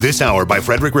This hour by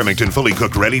Frederick Remington fully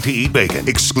cooked, ready-to-eat bacon.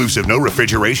 Exclusive, no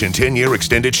refrigeration, 10-year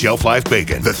extended shelf life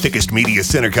bacon. The thickest, meatiest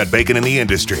center cut bacon in the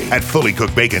industry at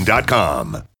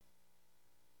fullycookedbacon.com.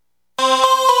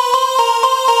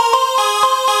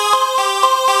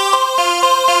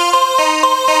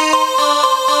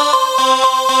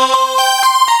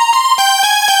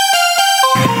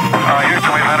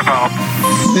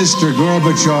 Mr.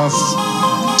 Gorbachev,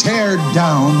 tear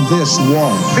down this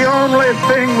wall. The only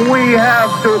thing we have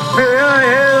to fear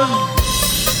is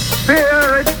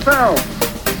fear itself.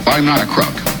 I'm not a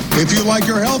crook. If you like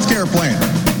your health care plan,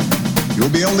 you'll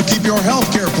be able to keep your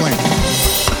health care plan.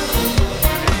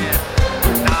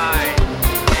 10, 9,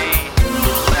 8,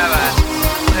 7,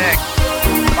 6,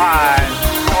 5,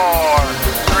 4,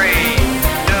 3,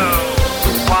 2,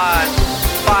 1,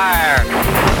 fire.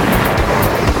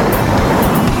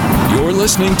 You're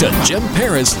listening to Jim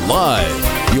Paris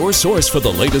Live, your source for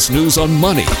the latest news on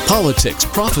money, politics,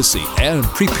 prophecy, and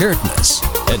preparedness.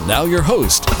 And now your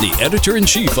host, the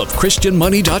editor-in-chief of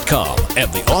ChristianMoney.com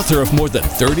and the author of more than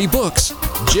 30 books,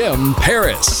 Jim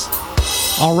Paris.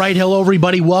 All right. Hello,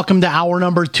 everybody. Welcome to hour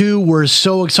number 2. We're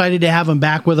so excited to have him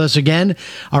back with us again.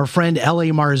 Our friend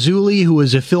L.A. Marzulli, who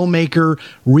is a filmmaker,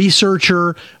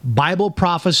 researcher, Bible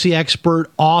prophecy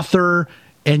expert, author,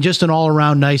 and just an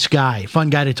all-around nice guy.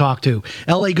 Fun guy to talk to.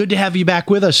 L.A., good to have you back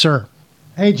with us, sir.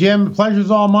 Hey, Jim. The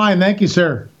pleasure's all mine. Thank you,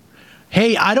 sir.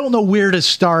 Hey, I don't know where to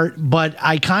start, but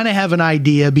I kind of have an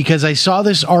idea because I saw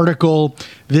this article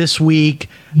this week.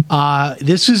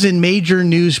 This is in major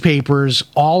newspapers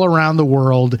all around the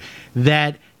world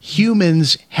that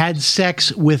humans had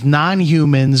sex with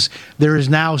non-humans. There is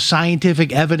now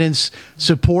scientific evidence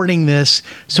supporting this.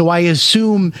 So I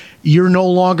assume you're no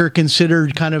longer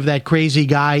considered kind of that crazy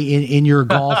guy in your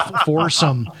golf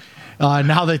foursome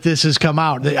now that this has come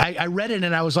out. I read it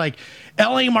and I was like,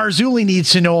 L.A. Marzulli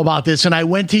needs to know about this. And I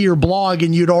went to your blog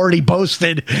and you'd already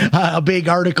posted a big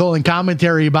article and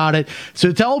commentary about it.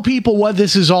 So tell people what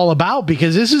this is all about,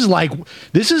 because this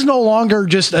is no longer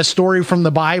just a story from the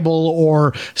Bible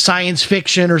or science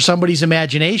fiction or somebody's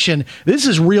imagination. This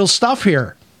is real stuff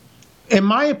here. In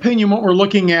my opinion, what we're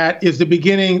looking at is the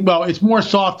beginning. Well, it's more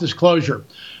soft disclosure.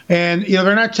 And,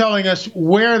 they're not telling us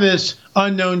where this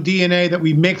unknown DNA that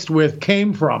we mixed with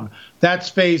came from. That's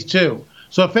phase 2.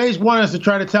 So phase 1 is to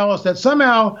try to tell us that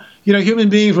somehow, human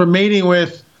beings were mating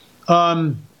with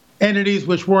entities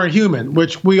which weren't human,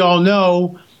 which we all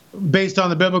know, based on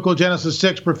the biblical Genesis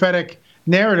 6 prophetic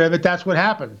narrative, that's what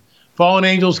happened. Fallen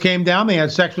angels came down. They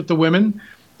had sex with the women.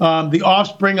 The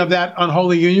offspring of that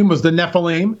unholy union was the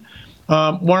Nephilim.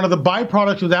 One of the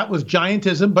byproducts of that was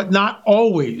giantism, but not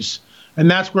always. And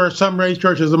that's where some race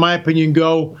churches, in my opinion,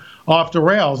 go off the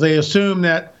rails. They assume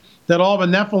that all the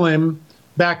Nephilim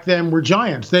back then were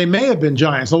giants. They may have been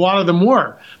giants. A lot of them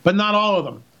were, but not all of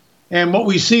them. And what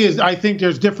we see is, I think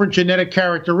there's different genetic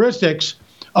characteristics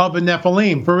of a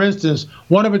Nephilim. For instance,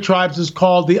 one of the tribes is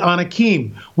called the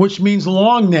Anakim, which means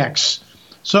long necks.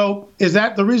 So is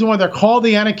that the reason why they're called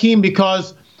the Anakim?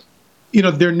 Because,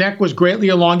 their neck was greatly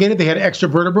elongated. They had extra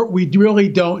vertebrae. We really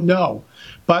don't know.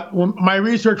 But my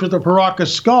research with the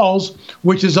Paracas skulls,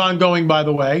 which is ongoing, by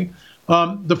the way,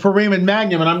 the foramen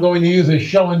magnum, and I'm going to use a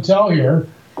show and tell here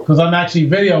because I'm actually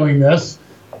videoing this,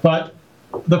 but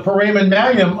the foramen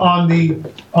magnum on the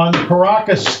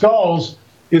Paracas skulls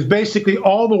is basically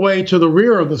all the way to the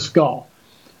rear of the skull.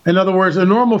 In other words, a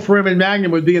normal foramen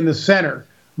magnum would be in the center.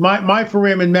 My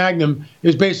foramen magnum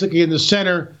is basically in the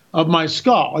center of my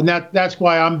skull, and that's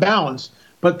why I'm balanced.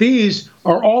 But these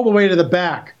are all the way to the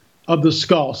back of the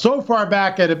skull. So far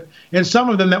back in some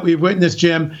of them that we've witnessed,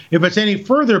 Jim, if it's any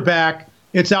further back,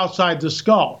 it's outside the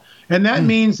skull. And that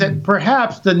means that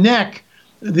perhaps the neck,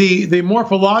 the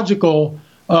morphological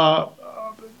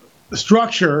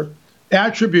structure,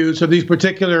 attributes of these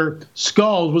particular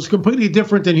skulls was completely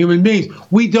different than human beings.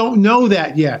 We don't know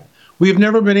that yet. We've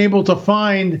never been able to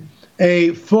find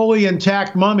a fully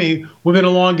intact mummy with an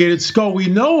elongated skull. We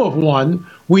know of one.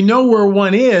 We know where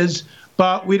one is,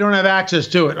 but we don't have access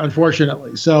to it,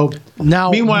 unfortunately. So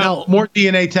meanwhile, more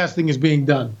DNA testing is being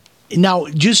done. Now,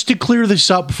 just to clear this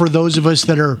up for those of us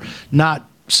that are not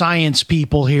science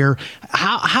people here,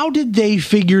 how did they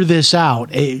figure this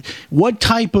out? What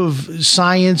type of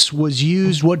science was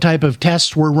used? What type of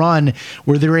tests were run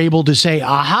where they're able to say,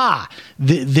 aha,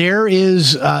 there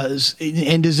is,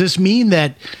 and does this mean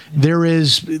that there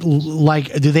is,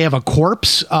 do they have a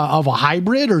corpse of a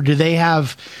hybrid, or do they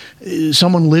have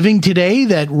someone living today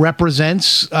that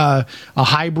represents a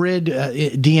hybrid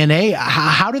DNA?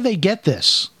 How do they get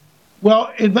this?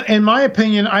 Well, in my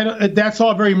opinion, that's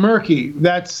all very murky.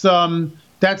 That's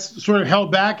sort of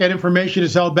held back. That information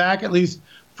is held back, at least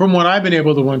from what I've been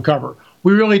able to uncover.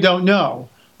 We really don't know.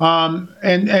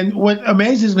 And what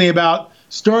amazes me about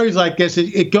stories like this,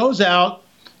 it goes out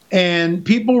and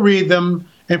people read them,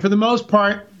 and for the most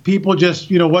part, people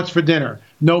just, what's for dinner?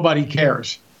 Nobody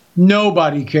cares.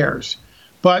 Nobody cares.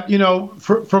 But,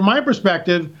 from my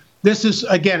perspective, this is,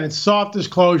 again, it's soft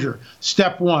disclosure.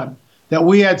 Step one, that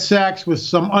we had sex with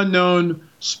some unknown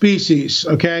species,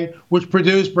 okay, which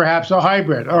produced perhaps a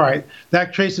hybrid. All right,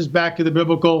 that traces back to the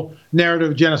biblical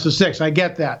narrative of Genesis 6. I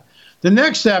get that. The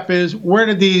next step is,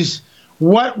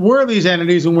 what were these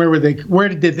entities and where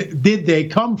did they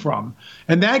come from?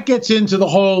 And that gets into the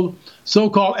whole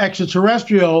so-called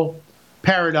extraterrestrial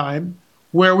paradigm,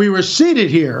 where we were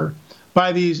seated here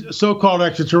by these so-called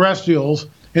extraterrestrials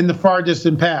in the far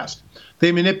distant past.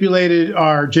 They manipulated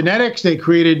our genetics. They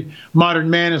created modern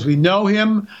man as we know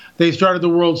him. They started the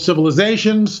world's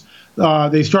civilizations.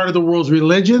 They started the world's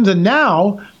religions. And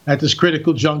now, at this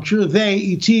critical juncture,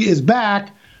 ET is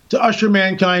back to usher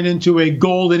mankind into a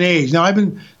golden age. Now, I've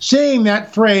been saying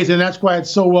that phrase, and that's why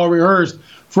it's so well rehearsed,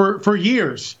 for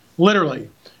years, literally.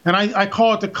 And I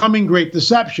call it the coming great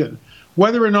deception.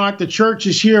 Whether or not the church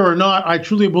is here or not, I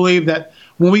truly believe that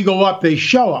when we go up, they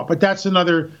show up. But that's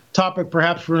another topic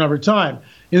perhaps for another time.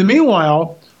 In the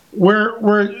meanwhile,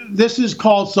 where this is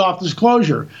called soft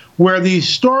disclosure, where these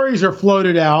stories are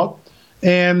floated out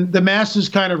and the masses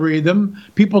kind of read them.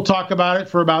 People talk about it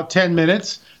for about 10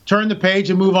 minutes, turn the page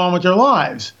and move on with their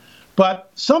lives.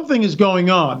 But something is going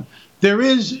on. There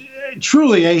is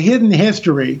truly a hidden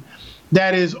history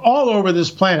that is all over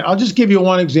this planet. I'll just give you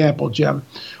one example, Jim.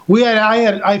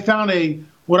 I found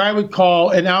what I would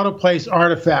call an out-of-place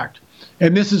artifact,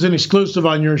 and this is an exclusive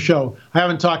on your show. I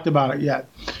haven't talked about it yet,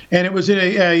 and it was in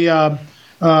a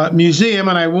museum,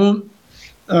 and I won't,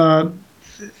 tell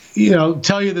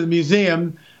you the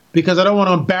museum because I don't want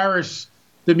to embarrass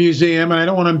the museum, and I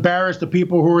don't want to embarrass the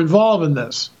people who are involved in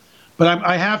this. But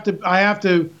I have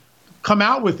to come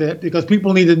out with it because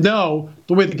people need to know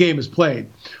the way the game is played.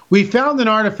 We found an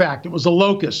artifact. It was a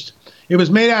locust. It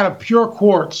was made out of pure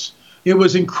quartz. It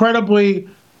was incredibly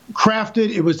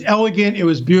crafted. It was elegant. It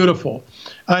was beautiful.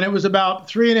 And it was about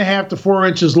 3.5 to 4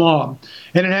 inches long.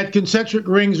 And it had concentric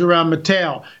rings around the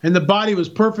tail. And the body was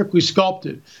perfectly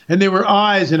sculpted. And there were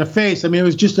eyes and a face. I mean, it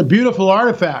was just a beautiful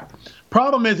artifact.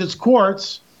 Problem is, it's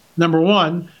quartz, number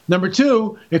one. Number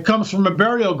two, it comes from a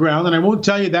burial ground. And I won't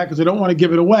tell you that because I don't want to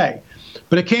give it away.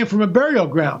 But it came from a burial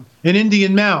ground, an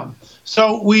Indian mound.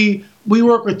 So we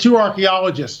work with two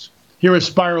archaeologists here at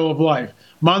Spiral of Life,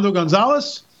 Mando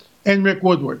Gonzalez and Rick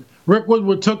Woodward. Rick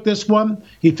Woodward took this one.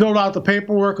 He filled out the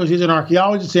paperwork because he's an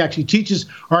archaeologist. He actually teaches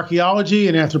archaeology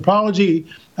and anthropology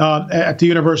at the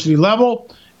university level.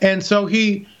 And so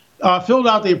he filled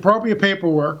out the appropriate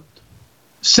paperwork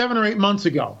 7 or 8 months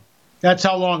ago. That's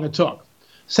how long it took.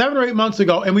 7 or 8 months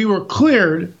ago, and we were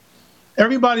cleared.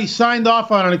 Everybody signed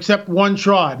off on it except one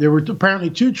tribe. There were apparently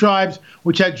 2 tribes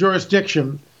which had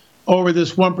jurisdiction over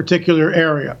this one particular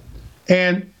area.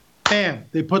 And bam,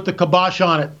 they put the kibosh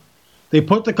on it. They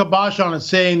put the kibosh on it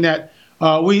saying that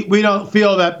we don't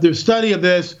feel that the study of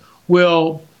this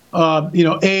will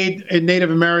aid a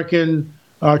Native American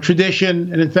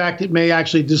tradition. And in fact, it may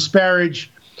actually disparage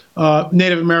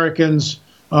Native Americans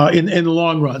in the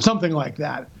long run, something like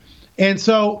that. And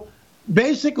so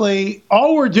basically,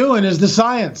 all we're doing is the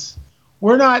science.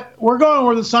 We're going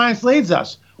where the science leads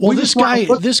us. Well,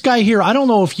 this guy here, I don't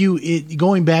know if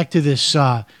going back to this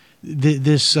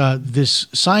this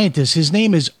scientist, his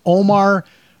name is Omar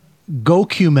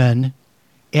Gokumen,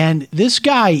 and this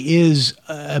guy is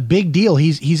a big deal.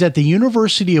 He's at the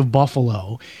University of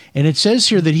Buffalo, and it says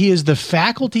here that he is the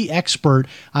faculty expert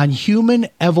on human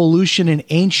evolution and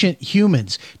ancient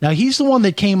humans. Now, he's the one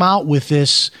that came out with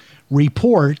this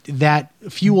report that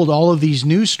fueled all of these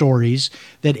news stories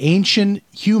that ancient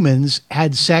humans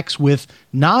had sex with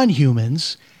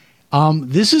non-humans.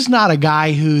 This is not a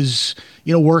guy who's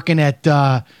working at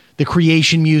the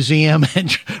Creation Museum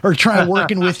or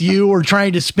working with you or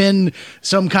trying to spin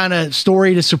some kind of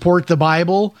story to support the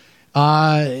Bible.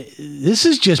 This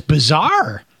is just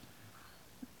bizarre.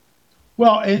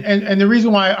 Well, and the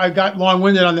reason why I got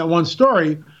long-winded on that one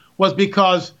story was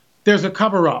because there's a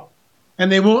cover-up. And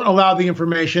they won't allow the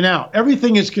information out.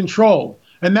 Everything is controlled.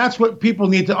 And that's what people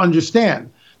need to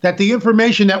understand, that the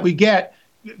information that we get,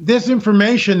 this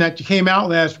information that came out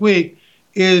last week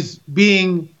is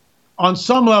being, on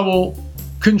some level,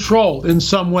 controlled in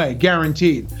some way,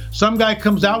 guaranteed. Some guy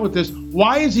comes out with this.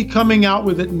 Why is he coming out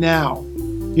with it now?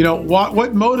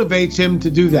 What motivates him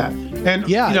to do that? And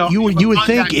you would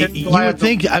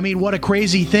think. I mean, what a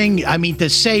crazy thing. I mean, to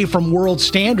say from world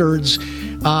standards.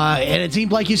 And it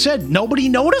seemed like you said nobody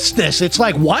noticed this. It's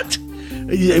like, what?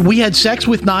 We had sex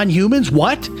with non-humans?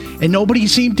 What? And nobody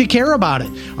seemed to care about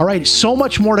it. All right, so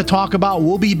much more to talk about.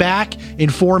 We'll be back in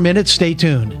 4 minutes. Stay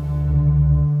tuned.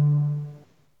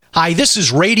 Hi, this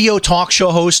is radio talk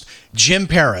show host Jim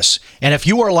Paris. And if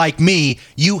you are like me,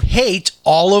 you hate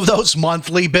all of those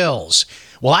monthly bills.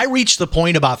 Well, I reached the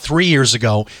point about 3 years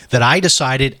ago that I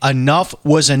decided enough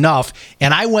was enough,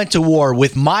 and I went to war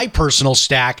with my personal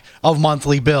stack of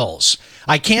monthly bills.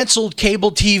 I canceled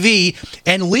cable TV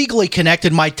and legally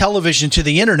connected my television to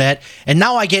the internet, and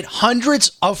now I get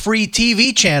hundreds of free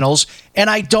TV channels, and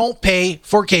I don't pay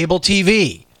for cable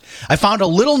TV. I found a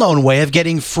little-known way of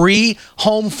getting free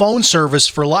home phone service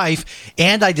for life,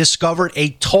 and I discovered a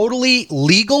totally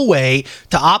legal way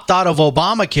to opt out of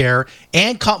Obamacare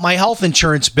and cut my health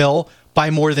insurance bill by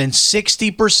more than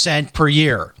 60% per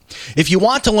year. If you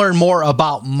want to learn more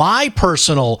about my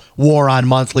personal war on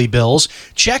monthly bills,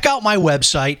 check out my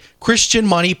website,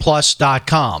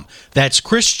 ChristianMoneyPlus.com. That's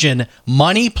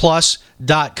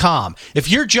ChristianMoneyPlus.com. If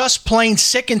you're just plain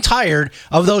sick and tired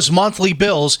of those monthly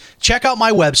bills, check out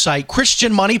my website,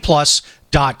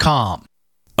 ChristianMoneyPlus.com.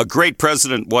 A great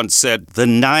president once said, "The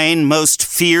 9 most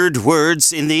feared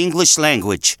words in the English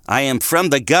language. I am from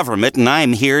the government and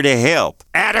I'm here to help.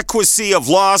 Adequacy of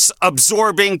loss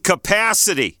absorbing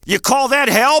capacity. You call that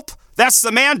help? That's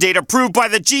the mandate approved by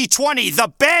the G20.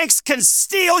 The banks can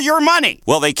steal your money.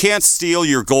 Well, they can't steal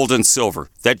your gold and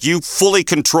silver. That you fully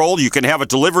control. You can have it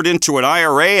delivered into an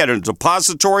IRA at a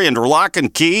depository under lock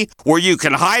and key, where you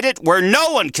can hide it where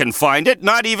no one can find it,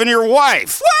 not even your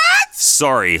wife." What?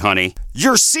 Sorry, honey.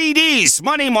 Your CDs,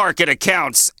 money market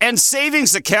accounts, and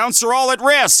savings accounts are all at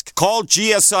risk. Call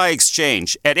GSI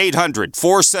Exchange at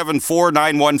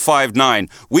 800-474-9159.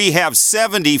 We have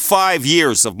 75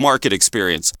 years of market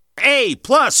experience. A+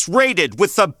 rated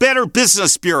with the Better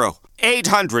Business Bureau.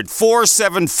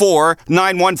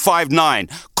 800-474-9159.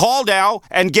 Call now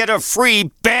and get a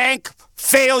free bank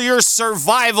failure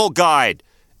survival guide.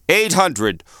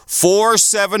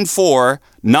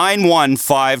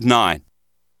 800-474-9159.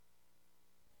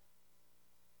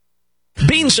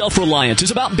 Being self-reliant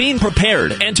is about being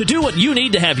prepared and to do what you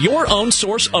need to have your own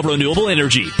source of renewable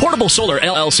energy. Portable Solar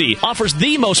LLC offers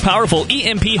the most powerful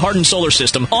EMP-hardened solar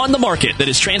system on the market that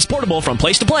is transportable from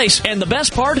place to place, and the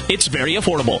best part, it's very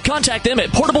affordable. Contact them at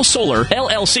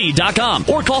portablesolarllc.com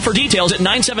or call for details at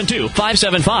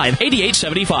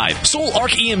 972-575-8875. Sol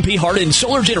Arc EMP-hardened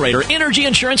solar generator energy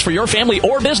insurance for your family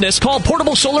or business. Call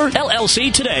Portable Solar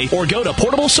LLC today or go to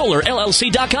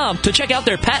portablesolarllc.com to check out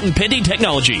their patent-pending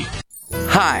technology.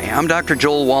 Hi, I'm Dr.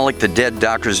 Joel Wallach, the Dead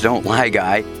Doctors Don't Lie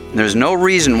guy. There's no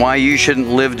reason why you shouldn't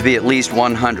live to be at least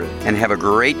 100 and have a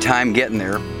great time getting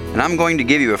there. And I'm going to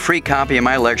give you a free copy of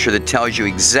my lecture that tells you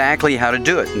exactly how to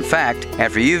do it. In fact,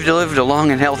 after you've lived a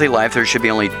long and healthy life, there should be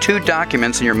only 2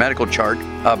 documents in your medical chart,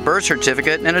 a birth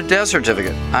certificate and a death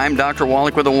certificate. I'm Dr.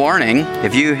 Wallach with a warning.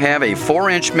 If you have a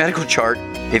 4-inch medical chart,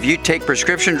 if you take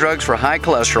prescription drugs for high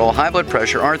cholesterol, high blood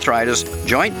pressure, arthritis,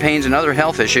 joint pains, and other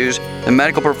health issues, the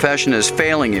medical profession is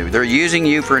failing you. They're using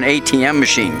you for an ATM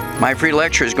machine. My free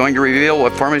lecture is going to reveal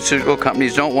what pharmaceutical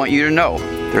companies don't want you to know.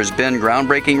 There's been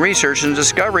groundbreaking research and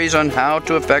discoveries on how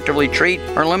to effectively treat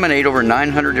or eliminate over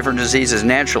 900 different diseases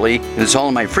naturally, and it's all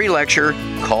in my free lecture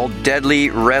called Deadly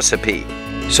Recipe.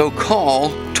 So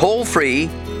call toll-free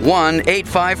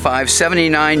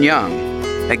 1-855-79-YOUNG.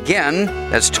 Again,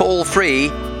 that's toll-free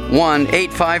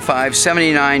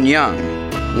 1-855-79-YOUNG.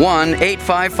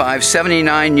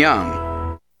 1-855-79-YOUNG.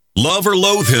 Love or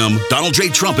loathe him, Donald J.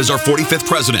 Trump is our 45th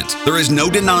president. There is no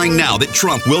denying now that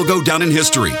Trump will go down in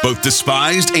history, both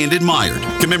despised and admired.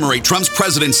 Commemorate Trump's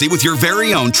presidency with your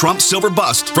very own Trump silver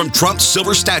bust from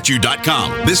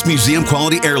TrumpSilverStatue.com. This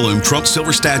museum-quality heirloom Trump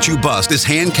silver statue bust is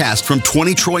hand-cast from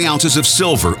 20 troy ounces of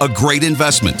silver, a great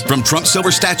investment from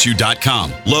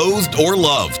TrumpSilverStatue.com. Loathed or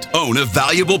loved, own a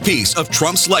valuable piece of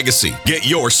Trump's legacy. Get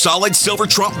your solid silver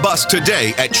Trump bust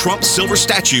today at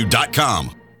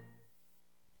TrumpSilverStatue.com.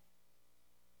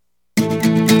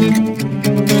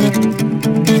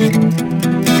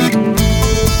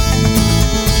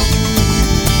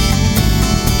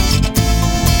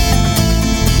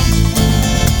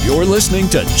 You're listening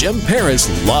to Jim Paris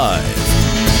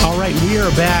Live. All right, we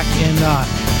are back, and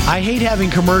I hate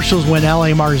having commercials when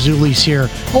L.A. Marzulli's here.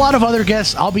 A lot of other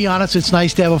guests, I'll be honest, it's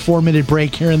nice to have a 4-minute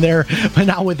break here and there, but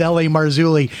not with L.A.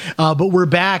 Marzulli. But we're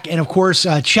back, and of course,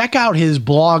 check out his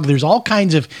blog. There's all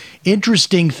kinds of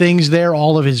interesting things there.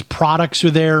 All of his products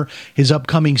are there, his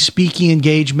upcoming speaking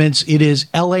engagements. It is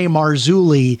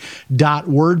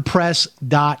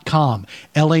lamarzulli.wordpress.com.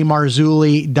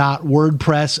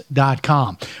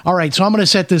 lamarzulli.wordpress.com. All right, so I'm going to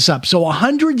set this up. So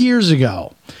 100 years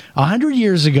ago,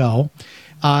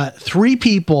 3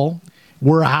 people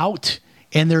were out,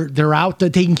 and they're out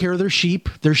taking care of their sheep,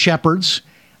 their shepherds,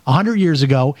 100 years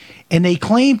ago, and they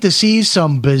claimed to see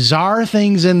some bizarre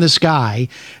things in the sky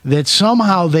that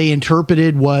somehow they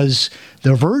interpreted was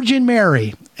the Virgin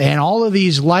Mary and all of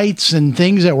these lights and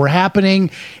things that were happening.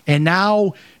 And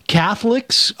now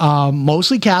Catholics,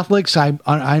 mostly Catholics, I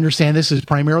understand this is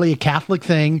primarily a Catholic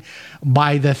thing,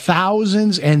 by the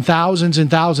thousands and thousands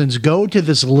and thousands go to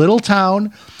this little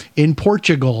town in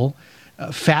Portugal,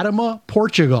 Fatima,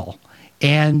 Portugal.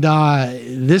 And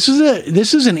this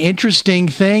is an interesting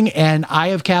thing, and I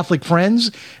have Catholic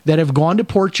friends that have gone to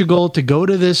Portugal to go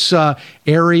to this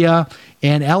area.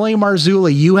 And L.A.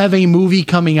 Marzulli, you have a movie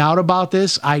coming out about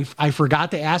this. I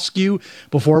forgot to ask you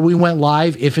before we went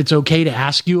live if it's okay to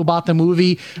ask you about the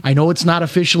movie. I know it's not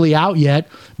officially out yet,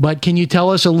 but can you tell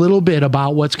us a little bit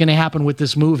about what's going to happen with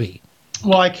this movie?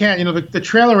 Well, I can. You know, the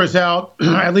trailer is out.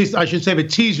 At least I should say the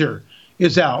teaser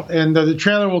is out, and the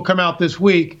trailer will come out this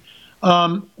week.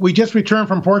 We just returned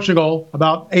from Portugal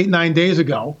about 8-9 days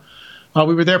ago.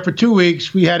 We were there for 2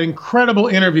 weeks. We had incredible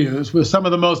interviews with some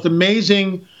of the most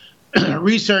amazing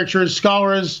researchers,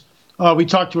 scholars. We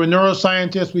talked to a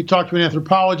neuroscientist. We talked to an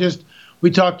anthropologist.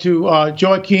 We talked to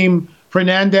Joaquim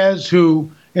Fernandez, who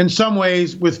in some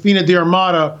ways with Fina de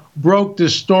Armada broke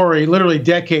this story literally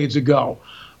decades ago.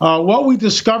 What we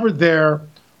discovered there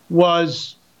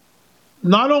was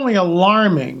not only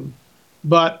alarming,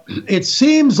 but it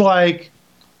seems like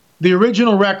the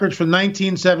original records from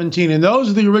 1917, and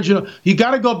those are the original, you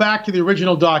got to go back to the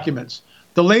original documents.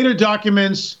 The later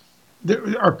documents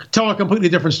tell a completely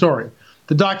different story.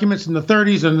 The documents in the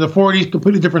 30s and the 40s,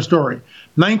 completely different story.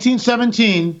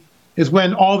 1917 is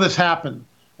when all this happened.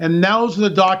 And those are the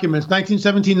documents,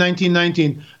 1917,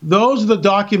 1919, those are the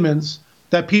documents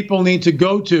that people need to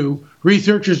go to,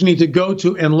 researchers need to go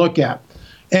to and look at.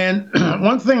 And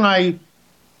one thing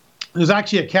there's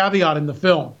actually a caveat in the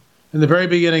film, in the very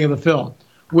beginning of the film,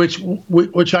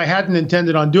 which I hadn't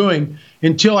intended on doing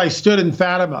until I stood in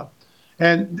Fatima.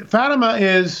 And Fatima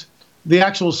is the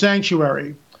actual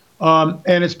sanctuary, and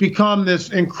it's become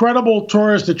this incredible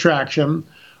tourist attraction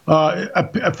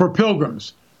for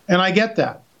pilgrims. And I get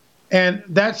that. And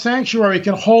that sanctuary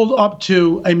can hold up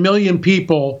to 1 million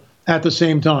people at the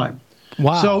same time.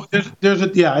 Wow. So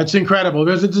it's incredible.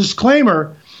 There's a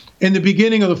disclaimer in the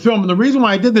beginning of the film. And the reason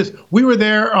why I did this, we were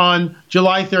there on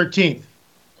July 13th,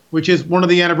 which is one of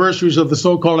the anniversaries of the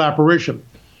so-called apparition.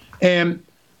 And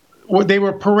they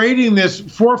were parading this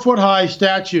 4-foot-high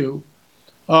statue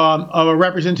of a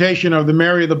representation of the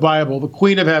Mary of the Bible, the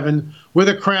Queen of Heaven, with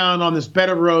a crown on this bed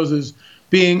of roses,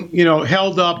 being,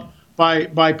 held up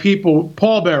by people,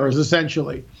 pallbearers,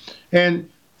 essentially. And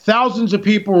thousands of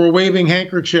people were waving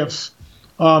handkerchiefs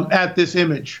at this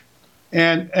image.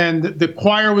 And the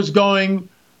choir was going.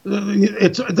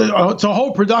 It's a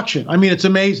whole production. I mean, it's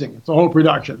amazing. It's a whole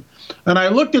production. And I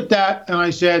looked at that and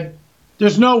I said,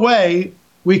 there's no way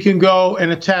we can go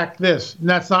and attack this. And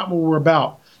that's not what we're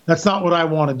about. That's not what I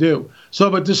want to do. So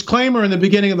the disclaimer in the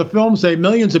beginning of the film say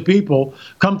millions of people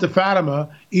come to Fatima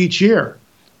each year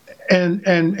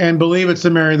and believe it's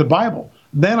the Mary of the Bible.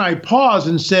 Then I pause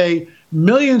and say,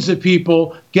 millions of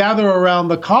people gather around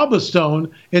the Kaaba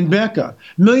stone in Mecca.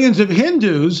 Millions of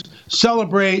Hindus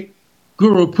celebrate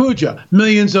Guru Puja.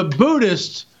 Millions of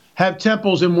Buddhists have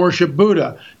temples and worship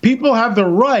Buddha. People have the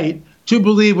right to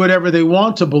believe whatever they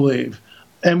want to believe.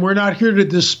 And we're not here to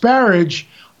disparage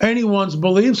anyone's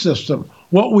belief system.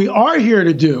 What we are here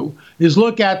to do is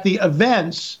look at the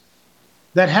events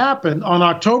that happened on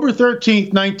October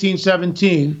 13th,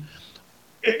 1917,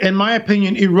 in my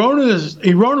opinion,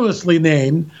 erroneously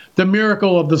named the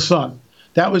Miracle of the Sun.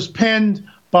 That was penned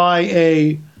by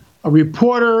a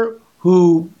reporter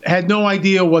who had no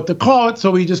idea what to call it,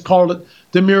 so he just called it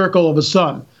the Miracle of the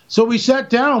Sun. So we sat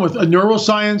down with a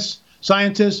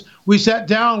neuroscientist, we sat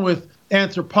down with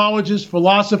anthropologists,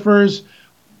 philosophers,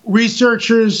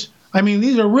 researchers. I mean,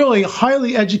 these are really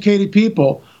highly educated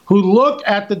people who looked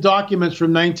at the documents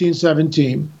from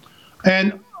 1917,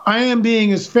 and I am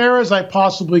being as fair as I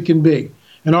possibly can be.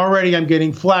 And already I'm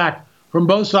getting flack from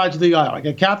both sides of the aisle. I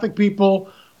get Catholic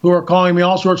people who are calling me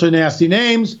all sorts of nasty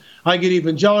names. I get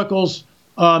evangelicals,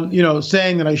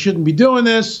 saying that I shouldn't be doing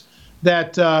this,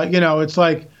 that, it's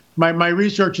like my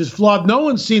research is flawed. No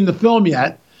one's seen the film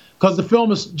yet because the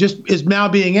film is now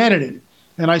being edited.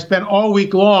 And I spent all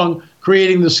week long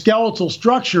creating the skeletal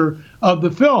structure of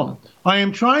the film. I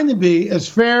am trying to be as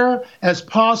fair as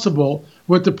possible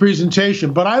with the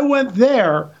presentation, but I went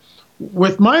there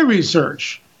with my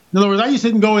research. In other words, I just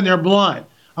didn't go in there blind.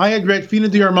 I had read Fina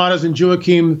de Armada's and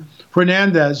Joaquim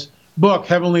Fernandez's book,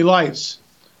 Heavenly Lights.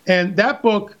 And that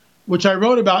book, which I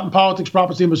wrote about in Politics,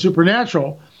 Prophecy, and the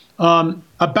Supernatural,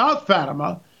 about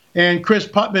Fatima. And Chris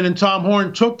Putman and Tom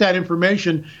Horn took that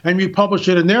information and republished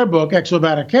it in their book, Exo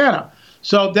Vaticana.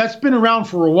 So that's been around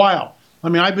for a while. I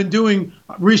mean, I've been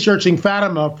researching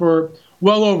Fatima for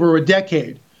well over a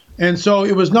decade. And so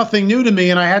it was nothing new to me,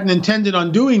 and I hadn't intended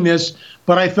on doing this,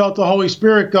 but I felt the Holy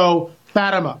Spirit go,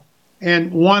 Fatima,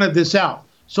 and wanted this out.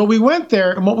 So we went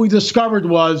there, and what we discovered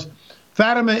was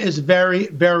Fatima is very,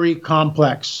 very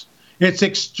complex. It's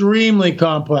extremely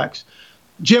complex.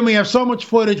 Jim, we have so much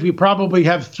footage, we probably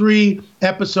have 3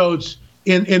 episodes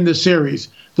in the series.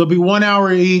 There'll be 1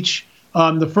 hour each.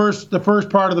 The first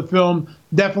part of the film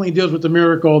definitely deals with the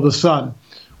miracle of the sun.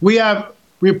 We have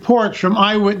reports from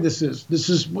eyewitnesses. This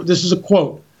is a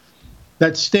quote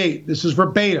that state, this is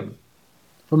verbatim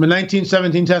from the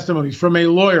 1917 testimonies from a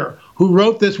lawyer who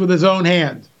wrote this with his own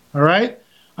hand. All right?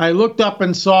 I looked up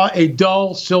and saw a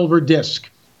dull silver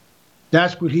disc.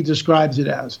 That's what he describes it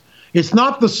as. It's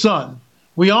not the sun.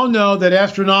 We all know that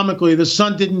astronomically the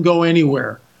sun didn't go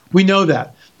anywhere. We know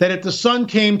that if the sun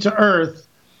came to Earth,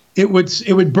 it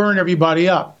would burn everybody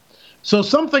up. So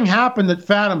something happened at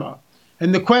Fatima.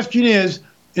 And the question is,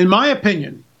 in my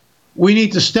opinion, we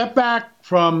need to step back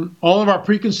from all of our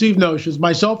preconceived notions,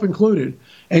 myself included,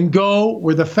 and go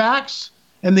where the facts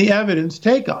and the evidence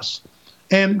take us.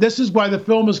 And this is why the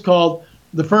film is called,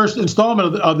 the first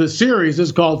installment of the series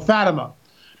is called Fatima,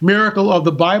 Miracle of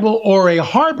the Bible, or a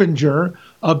Harbinger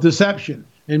of Deception.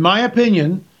 In my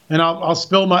opinion, and I'll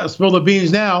spill the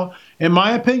beans now, in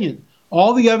my opinion,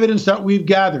 all the evidence that we've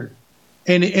gathered,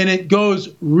 and it goes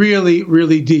really,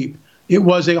 really deep. It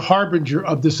was a harbinger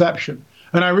of deception.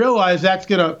 And I realize that's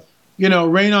going to,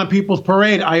 rain on people's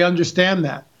parade. I understand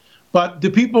that. But do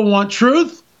people want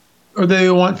truth or do they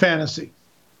want fantasy?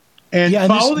 And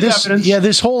follow the evidence. Yeah,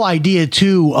 this whole idea,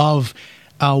 too, of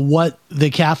what the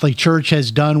Catholic Church has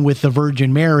done with the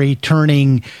Virgin Mary,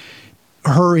 turning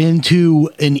her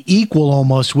into an equal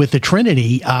almost with the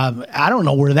Trinity. I don't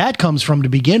know where that comes from to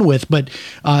begin with, but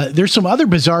there's some other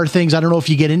bizarre things. I don't know if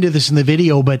you get into this in the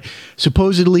video, but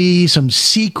supposedly some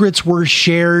secrets were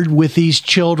shared with these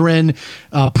children,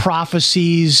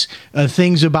 prophecies,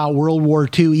 things about World War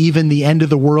II, even the end of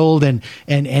the world and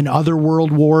other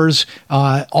world wars.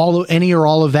 Any or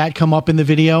all of that come up in the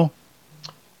video?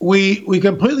 We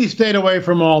completely stayed away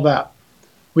from all that.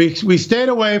 We stayed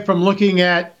away from looking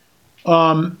at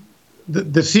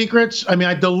the secrets. I mean,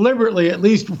 I deliberately, at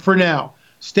least for now,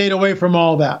 stayed away from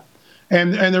all that.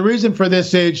 And the reason for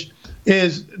this is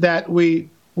that we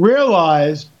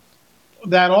realized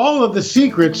that all of the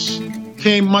secrets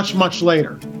came much, much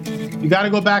later. You got to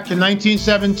go back to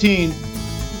 1917.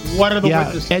 What are the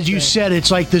witnesses? As you said, it's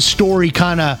like the story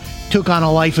kind of took on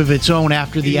a life of its own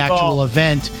after the actual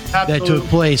event that took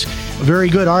place. Very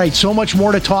good. All right, so much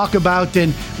more to talk about.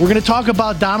 And we're going to talk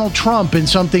about Donald Trump and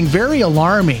something very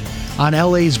alarming on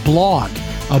LA's blog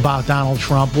about Donald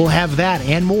Trump. We'll have that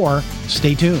and more.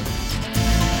 Stay tuned.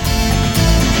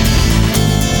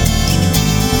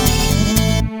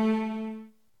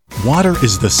 Water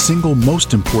is the single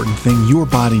most important thing your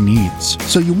body needs,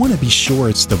 so you want to be sure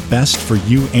it's the best for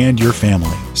you and your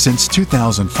family. Since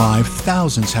 2005,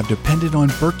 thousands have depended on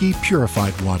Berkey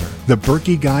purified water. The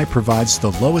Berkey Guy provides the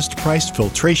lowest priced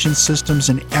filtration systems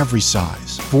in every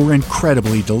size. For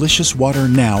incredibly delicious water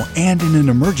now and in an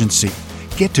emergency,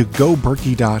 get to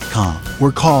GoBerkey.com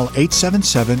or call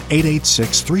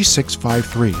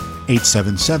 877-886-3653.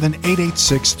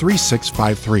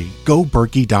 877-886-3653.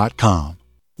 GoBerkey.com.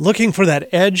 Looking for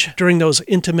that edge during those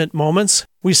intimate moments?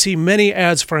 We see many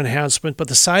ads for enhancement, but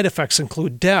the side effects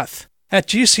include death. At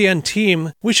GCN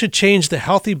Team, we should change the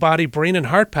Healthy Body, Brain, and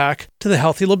Heart Pack to the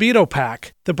Healthy Libido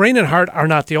Pack. The brain and heart are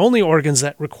not the only organs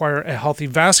that require a healthy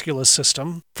vascular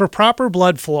system. For proper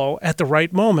blood flow at the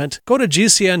right moment, go to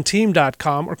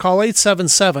GCNteam.com or call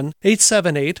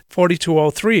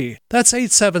 877-878-4203. That's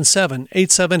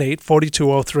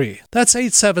 877-878-4203. That's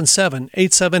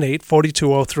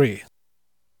 877-878-4203.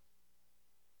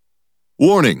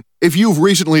 Warning, if you've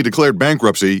recently declared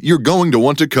bankruptcy, you're going to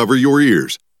want to cover your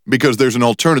ears, because there's an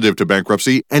alternative to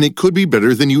bankruptcy and it could be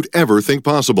better than you'd ever think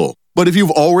possible. But if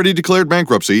you've already declared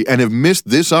bankruptcy and have missed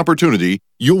this opportunity,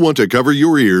 you'll want to cover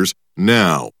your ears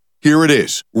now. Here it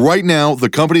is. Right now, the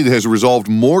company that has resolved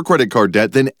more credit card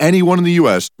debt than anyone in the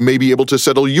U.S. may be able to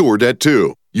settle your debt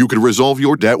too. You could resolve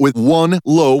your debt with one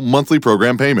low monthly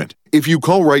program payment. If you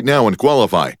call right now and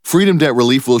qualify, Freedom Debt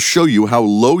Relief will show you how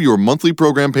low your monthly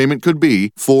program payment could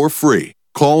be for free.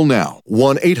 Call now,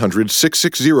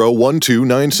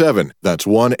 1-800-660-1297. That's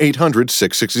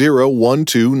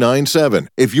 1-800-660-1297.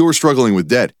 If you're struggling with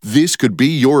debt, this could be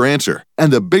your answer.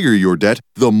 And the bigger your debt,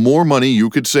 the more money you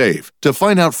could save. To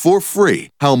find out for free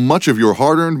how much of your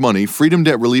hard-earned money Freedom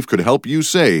Debt Relief could help you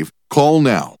save, call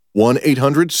now,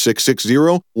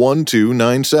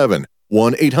 1-800-660-1297.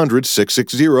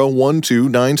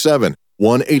 1-800-660-1297.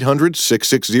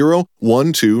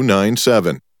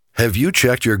 1-800-660-1297. Have you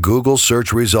checked your Google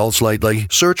search results lately?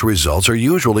 Search results are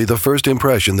usually the first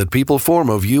impression that people form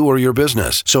of you or your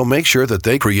business, so make sure that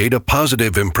they create a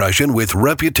positive impression with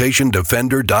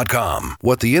ReputationDefender.com.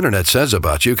 What the internet says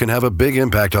about you can have a big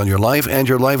impact on your life and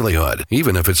your livelihood,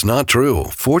 even if it's not true.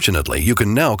 Fortunately, you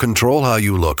can now control how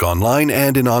you look online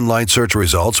and in online search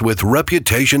results with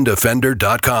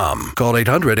ReputationDefender.com. Call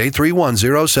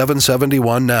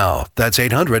 800-831-0771 now. That's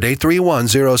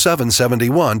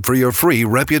 800-831-0771 for your free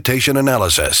reputation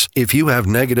analysis. If you have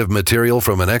negative material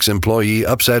from an ex-employee,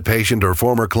 upset patient, or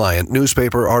former client,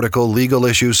 newspaper article, legal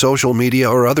issue, social media,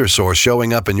 or other source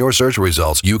showing up in your search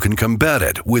results, you can combat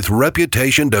it with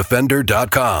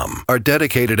ReputationDefender.com. Our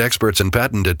dedicated experts in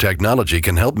patented technology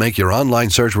can help make your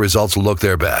online search results look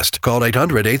their best. Call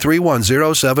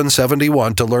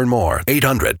 800-831-0771 to learn more.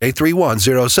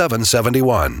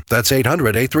 800-831-0771. That's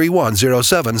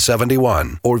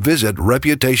 800-831-0771. Or visit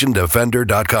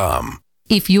ReputationDefender.com.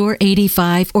 If you're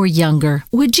 85 or younger,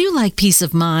 would you like peace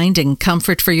of mind and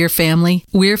comfort for your family?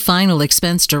 We're Final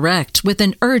Expense Direct with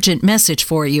an urgent message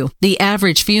for you. The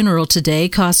average funeral today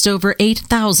costs over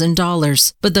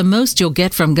 $8,000, but the most you'll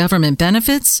get from government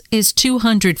benefits is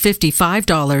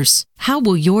 $255. How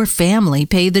will your family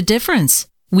pay the difference?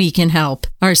 We can help.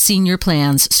 Our senior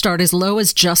plans start as low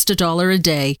as just $1 a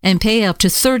day and pay up to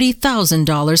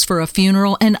 $30,000 for a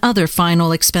funeral and other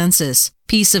final expenses.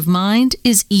 Peace of mind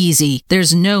is easy.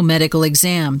 There's no medical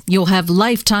exam. You'll have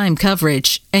lifetime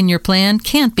coverage, and your plan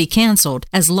can't be canceled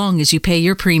as long as you pay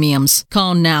your premiums.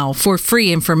 Call now for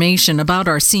free information about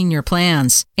our senior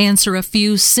plans. Answer a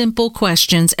few simple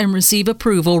questions and receive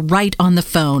approval right on the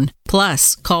phone.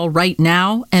 Plus, call right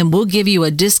now and we'll give you a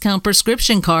discount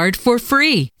prescription card for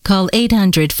free. Call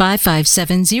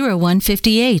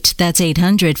 800-557-0158. That's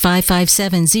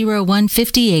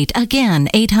 800-557-0158. Again,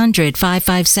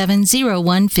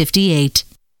 800-557-0158.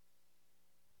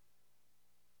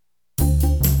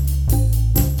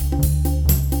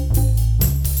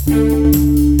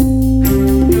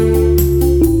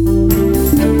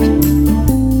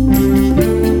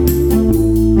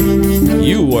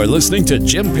 You are listening to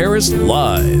Jim Paris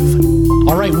Live.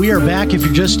 All right, we are back. If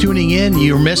you're just tuning in,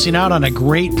 you're missing out on a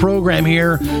great program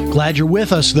here. Glad you're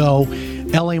with us, though.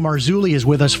 L.A. Marzulli is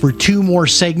with us for 2 more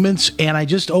segments, and I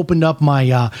just opened up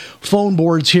my phone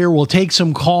boards here. We'll take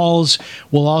some calls.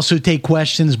 We'll also take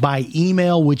questions by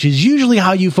email, which is usually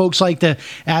how you folks like to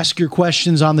ask your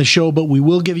questions on the show, but we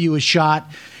will give you a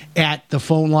shot at the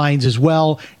phone lines as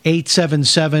well.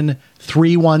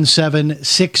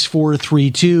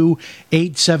 877-317-6432,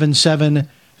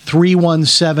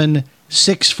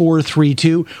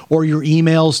 877-317-6432, or your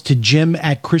emails to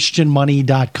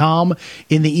jim@christianmoney.com.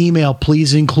 In the email,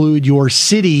 please include your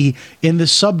city in the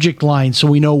subject line so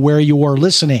we know where you are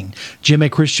listening.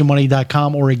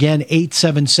 jim@christianmoney.com, or again,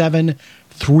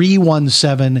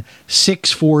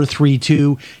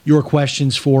 877-317-6432. Your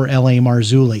questions for L.A.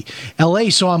 Marzulli.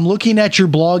 L.A., so I'm looking at your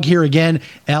blog here again,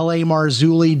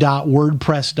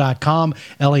 lamarzulli.wordpress.com,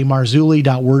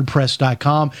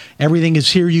 lamarzulli.wordpress.com. Everything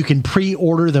is here. You can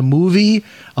pre-order the movie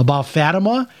about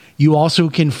Fatima. You also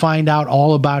can find out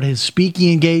all about his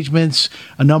speaking engagements,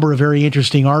 a number of very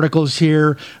interesting articles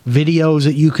here, videos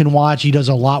that you can watch. He does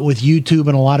a lot with YouTube,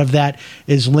 and a lot of that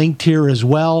is linked here as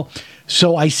well.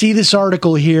 So I see this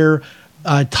article here,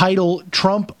 titled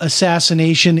Trump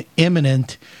Assassination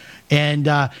Imminent. And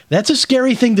that's a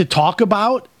scary thing to talk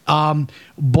about.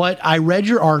 But I read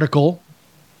your article,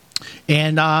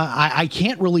 and I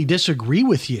can't really disagree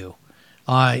with you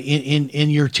in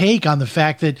your take on the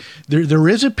fact that there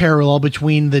is a parallel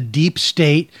between the deep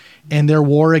state and their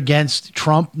war against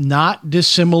Trump, not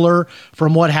dissimilar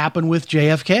from what happened with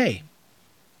JFK.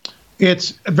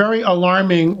 It's very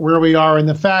alarming where we are, and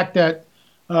the fact that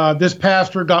this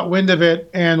pastor got wind of it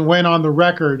and went on the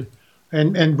record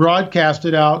and broadcast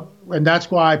it out, and that's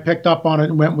why I picked up on it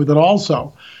and went with it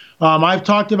also. I've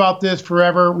talked about this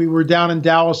forever. We were down in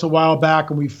Dallas a while back,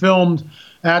 and we filmed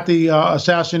at the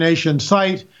assassination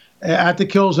site, at the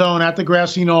kill zone, at the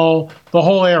grassy knoll, the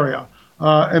whole area.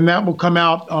 And that will come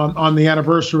out on the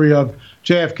anniversary of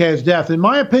JFK's death. In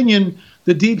my opinion,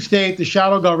 the deep state, the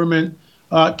shadow government,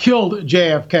 killed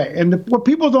JFK. And what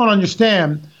people don't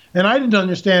understand, and I didn't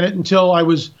understand it until I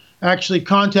was actually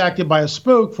contacted by a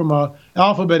spook from a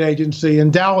alphabet agency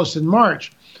in Dallas in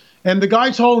March. And the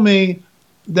guy told me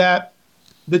that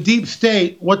the deep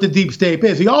state, what the deep state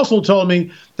is. He also told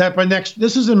me that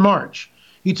this is in March,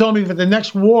 he told me that the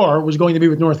next war was going to be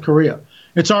with North Korea.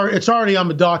 It's already on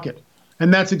the docket.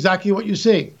 And that's exactly what you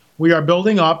see. We are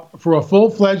building up for a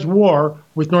full-fledged war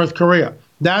with North Korea.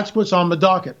 That's what's on the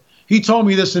docket. He told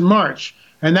me this in March,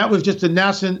 and that was just the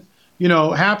nascent,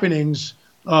 happenings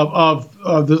of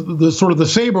the sort of the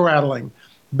saber rattling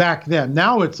back then.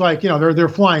 Now it's like, they're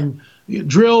flying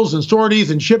drills and sorties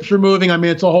and ships are moving. I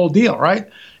mean, it's a whole deal, right?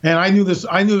 And I knew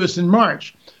this in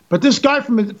March. But this guy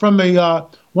from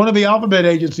one of the alphabet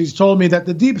agencies told me that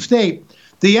the deep state,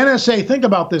 the NSA, think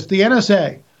about this, the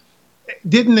NSA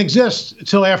didn't exist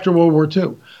until after World War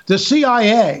II. The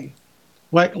CIA,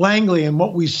 like Langley and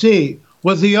what we see,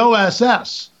 was the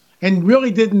OSS and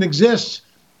really didn't exist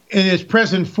in its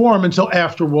present form until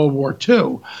after World War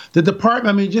II. The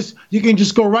department, I mean, you can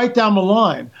just go right down the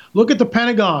line. Look at the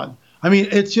Pentagon. I mean,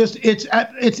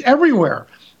 it's everywhere.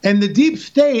 And the deep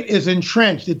state is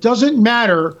entrenched. It doesn't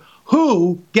matter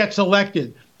who gets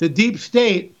elected. The deep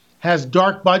state has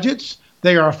dark budgets.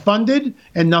 They are funded,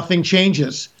 and nothing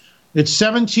changes. It's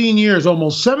 17 years,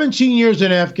 almost 17 years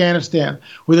in Afghanistan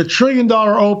with $1 trillion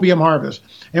opium harvest.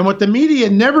 And what the media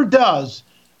never does,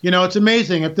 it's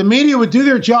amazing. If the media would do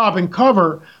their job and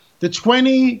cover the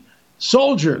 20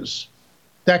 soldiers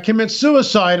that commit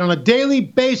suicide on a daily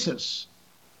basis,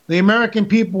 the American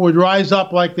people would rise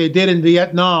up like they did in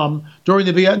Vietnam during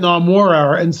the Vietnam War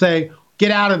era and say,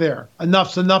 get out of there.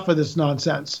 Enough's enough of this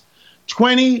nonsense.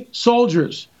 20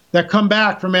 soldiers that come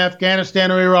back from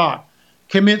Afghanistan or Iraq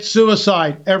commit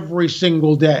suicide every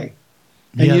single day.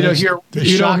 And yeah, you don't hear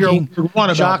one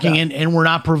about shocking, that. And we're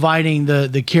not providing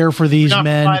the care for these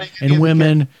men and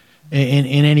women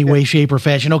in any way, shape, or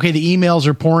fashion. Okay, the emails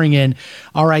are pouring in.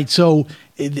 All right, so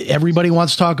everybody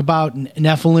wants to talk about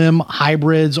Nephilim,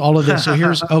 hybrids, all of this.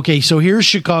 So here's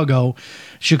Chicago.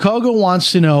 Chicago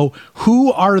wants to know,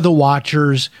 who are the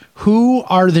Watchers? Who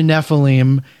are the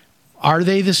Nephilim? Are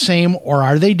they the same or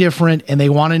are they different? And they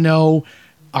want to know,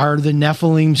 are the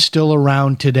Nephilim still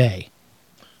around today?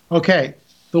 Okay,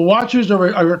 the Watchers are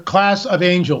a class of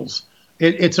angels.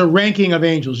 It's a ranking of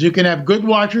angels. You can have good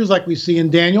Watchers like we see in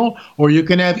Daniel, or you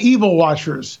can have evil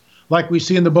Watchers like we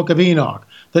see in the book of Enoch.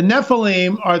 The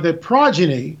Nephilim are the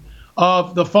progeny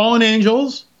of the fallen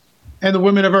angels and the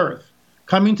women of earth.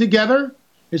 Coming together,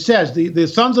 it says, the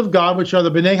sons of God, which are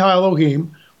the B'nai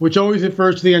Ha-Elohim, which always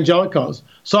refers to the angelic host,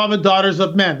 saw the daughters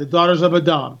of men, the daughters of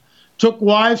Adam, took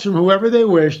wives from whoever they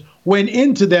wished, went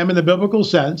into them in the biblical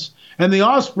sense, and the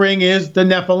offspring is the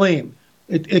Nephilim.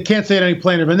 It can't say it any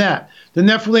plainer than that. The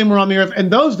Nephilim were on the earth in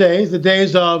those days, the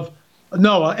days of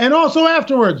Noah, and also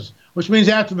afterwards, which means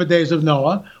after the days of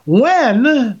Noah,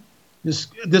 when,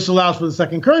 this allows for the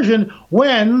second incursion,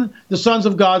 when the sons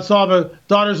of God saw the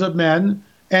daughters of men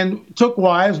and took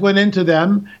wives, went into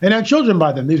them, and had children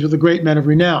by them. These were the great men of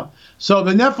renown. So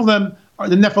the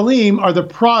Nephilim are the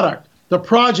product, the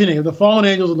progeny of the fallen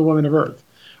angels and the women of earth.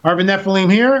 Are the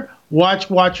Nephilim here? Watch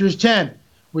Watchers 10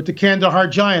 with the Kandahar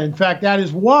giant. In fact, that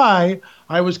is why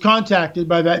I was contacted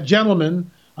by that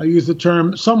gentleman, I use the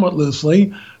term somewhat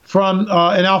loosely, from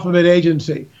an alphabet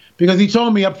agency, because he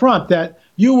told me up front that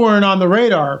you weren't on the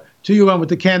radar till you went with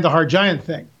the Kandahar giant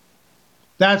thing.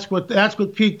 That's what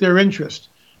piqued their interest,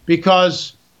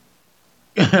 because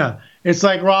it's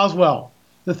like Roswell.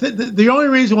 The only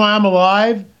reason why I'm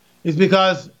alive is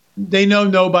because they know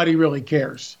nobody really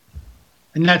cares.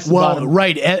 And that's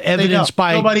right. Evidenced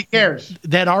by nobody cares.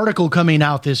 That article coming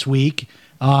out this week.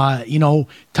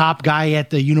 Top guy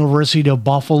at the University of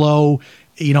Buffalo.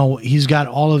 He's got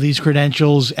all of these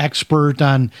credentials, expert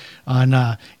on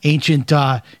ancient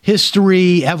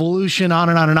history, evolution, on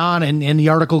and on and on. And the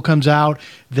article comes out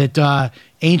that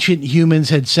ancient humans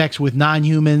had sex with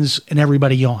non-humans, and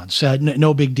everybody yawns.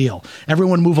 No big deal.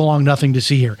 Everyone move along, nothing to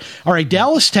see here. All right,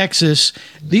 Dallas, Texas.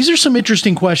 These are some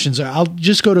interesting questions. I'll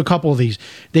just go to a couple of these.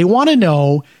 They want to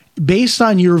know, based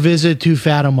on your visit to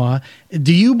Fatima,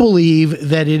 do you believe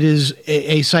that it is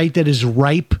a site that is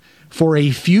ripe for a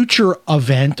future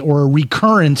event or a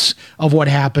recurrence of what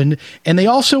happened? And they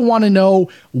also want to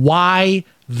know why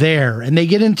there. And they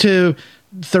get into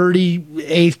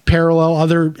 38th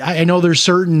parallel, I know there's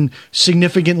certain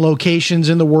significant locations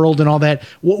in the world and all that.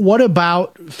 What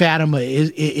about Fatima?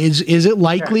 Is it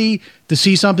likely to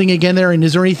see something again there? And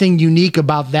is there anything unique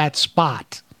about that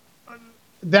spot?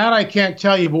 That I can't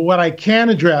tell you, but what I can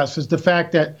address is the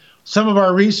fact that some of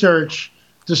our research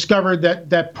discovered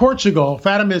that Portugal,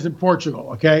 Fatima is in Portugal,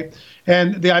 okay?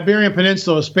 And the Iberian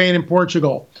Peninsula, Spain and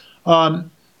Portugal,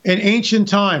 in ancient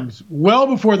times, well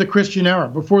before the Christian era,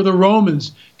 before the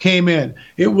Romans came in,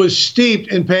 it was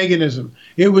steeped in paganism.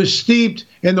 It was steeped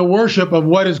in the worship of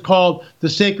what is called the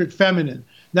sacred feminine.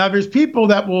 Now, there's people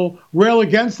that will rail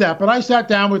against that, but I sat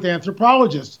down with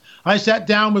anthropologists. I sat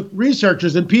down with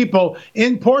researchers and people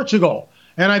in Portugal,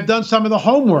 and I've done some of the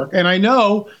homework, and I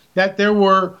know that there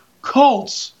were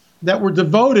cults that were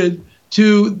devoted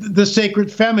to the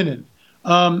sacred feminine,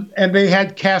 and they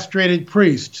had castrated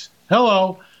priests.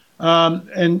 Hello.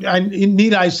 And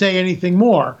need I say anything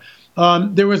more?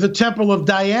 There was a temple of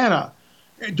Diana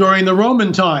during the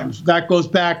Roman times. That goes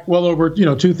back well over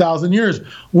 2,000 years,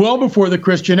 well before the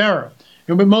Christian era.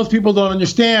 And what most people don't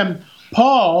understand,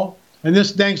 Paul, and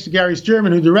this thanks to Gary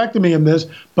Stearman, who directed me in this,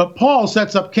 but Paul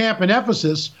sets up camp in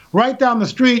Ephesus right down the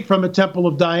street from the temple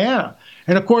of Diana.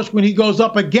 And of course, when he goes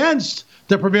up against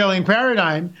the prevailing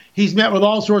paradigm, he's met with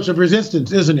all sorts of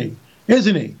resistance, isn't he?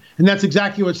 And that's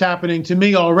exactly what's happening to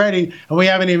me already, and we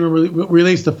haven't even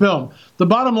released the film. The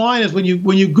bottom line is when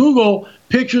you Google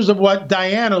pictures of what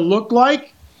Diana looked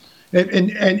like,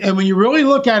 and when you really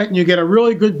look at it and you get a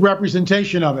really good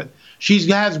representation of it, she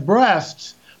has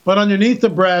breasts, but underneath the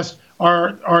breast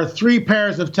are 3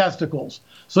 pairs of testicles.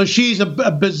 So she's a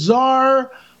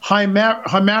bizarre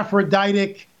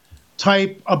hermaphroditic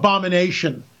type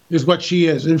abomination is what she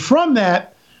is. And from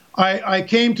that, I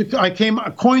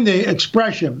coined the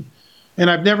expression, and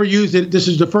I've never used it. This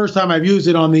is the first time I've used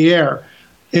it on the air.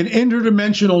 An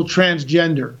interdimensional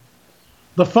transgender.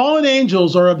 The fallen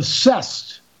angels are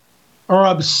obsessed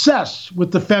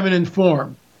with the feminine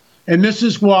form. And this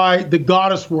is why the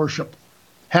goddess worship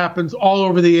happens all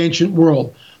over the ancient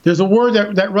world. There's a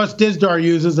word that Russ Dizdar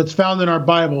uses that's found in our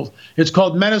Bibles. It's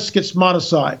called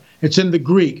metaschismatisai. It's in the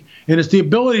Greek. And it's the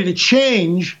ability to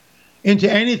change into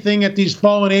anything that these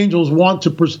fallen angels want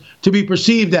to be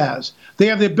perceived as. They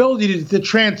have the ability to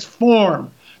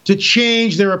transform, to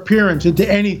change their appearance into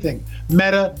anything.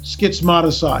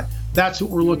 Metaschismatisai. That's what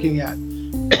we're looking at.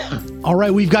 All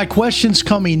right, we've got questions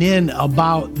coming in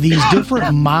about these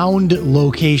different mound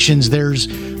locations. There's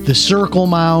the Circle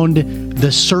Mound,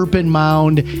 the Serpent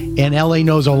Mound, and LA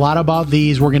knows a lot about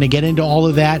these. We're going to get into all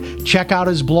of that. Check out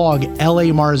his blog,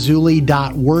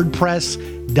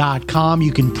 lamarzulli.wordpress.com.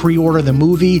 You can pre-order the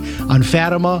movie on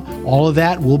Fatima. All of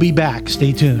that. We'll be back.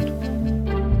 Stay tuned.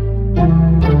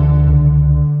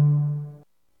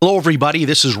 Hello, everybody.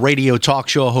 This is radio talk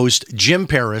show host Jim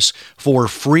Paris for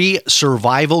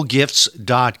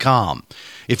freesurvivalgifts.com.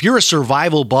 If you're a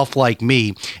survival buff like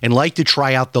me and like to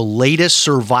try out the latest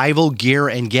survival gear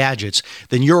and gadgets,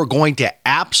 then you're going to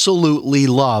absolutely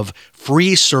love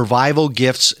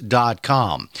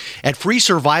freesurvivalgifts.com. At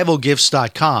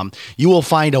freesurvivalgifts.com, you will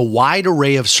find a wide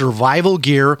array of survival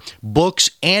gear,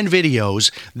 books, and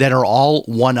videos that are all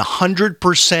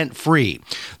 100% free.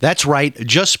 That's right,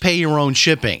 just pay your own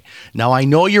shipping. Now, I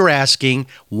know you're asking,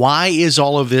 why is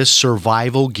all of this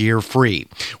survival gear free?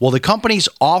 Well, the companies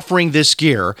offering this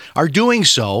gear are doing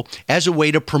so as a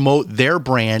way to promote their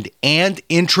brand and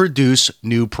introduce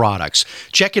new products.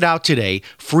 Check it out today,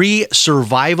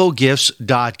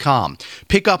 freesurvivalgifts.com.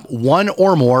 Pick up one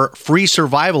or more free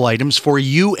survival items for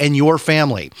you and your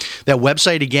family. That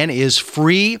website again is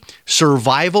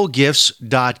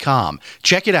freesurvivalgifts.com.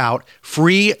 Check it out,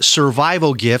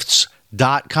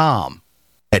 freesurvivalgifts.com.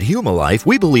 At Humalife,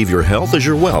 we believe your health is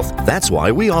your wealth. That's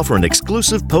why we offer an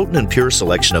exclusive, potent, and pure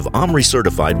selection of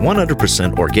OMRI-certified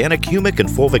 100% organic humic and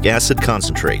fulvic acid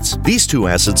concentrates. These 2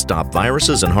 acids stop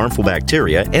viruses and harmful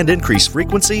bacteria and increase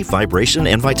frequency, vibration,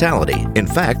 and vitality. In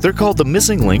fact, they're called the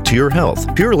missing link to your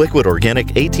health. Pure liquid organic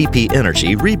ATP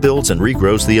energy rebuilds and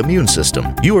regrows the immune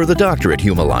system. You are the doctor at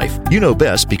Humalife. You know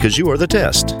best because you are the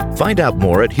test. Find out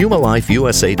more at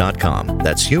humalifeusa.com.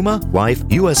 That's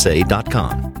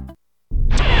humalifeusa.com.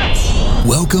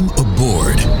 Welcome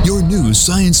aboard. Your new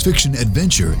science fiction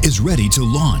adventure is ready to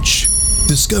launch.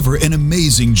 Discover an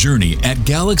amazing journey at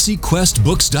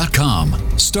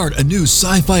GalaxyQuestBooks.com. Start a new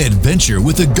sci-fi adventure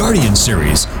with the Guardian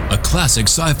series, a classic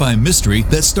sci-fi mystery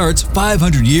that starts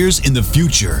 500 years in the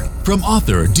future. From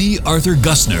author D. Arthur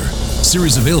Gussner.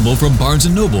 Series available from Barnes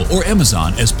 & Noble or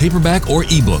Amazon as paperback or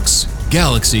ebooks.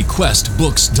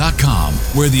 GalaxyQuestBooks.com,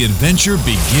 where the adventure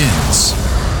begins.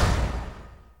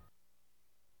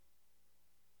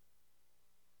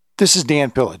 This is Dan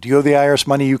Pilla. Do you owe the IRS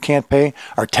money you can't pay?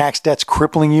 Are tax debts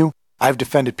crippling you? I've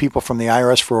defended people from the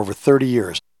IRS for over 30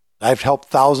 years. I've helped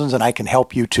thousands, and I can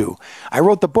help you too. I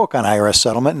wrote the book on IRS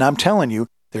settlement, and I'm telling you,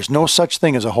 there's no such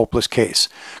thing as a hopeless case.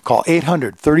 Call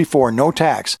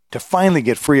 800-34-NO-TAX to finally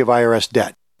get free of IRS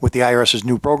debt. With the IRS's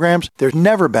new programs, there's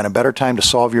never been a better time to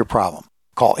solve your problem.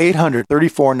 Call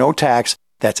 800-34-NO-TAX.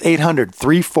 That's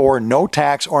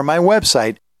 800-34-NO-TAX, or my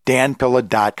website,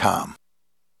 danpilla.com.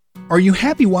 Are you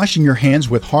happy washing your hands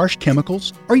with harsh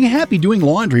chemicals? Are you happy doing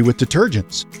laundry with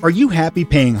detergents? Are you happy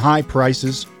paying high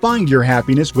prices? Find your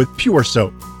happiness with Pure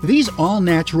Soap. These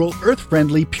all-natural,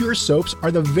 earth-friendly Pure Soaps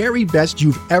are the very best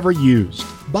you've ever used.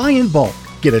 Buy in bulk.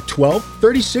 Get a 12,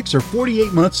 36, or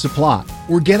 48-month supply.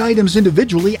 Or get items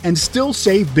individually and still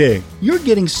save big. You're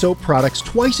getting soap products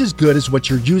twice as good as what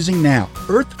you're using now.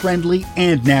 Earth-friendly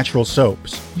and natural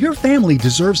soaps. Your family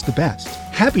deserves the best.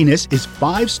 Happiness is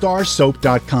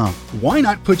 5starsoap.com. Why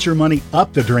not put your money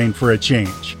up the drain for a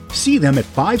change? See them at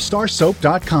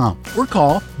 5starsoap.com or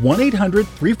call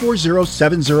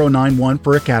 1-800-340-7091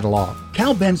 for a catalog.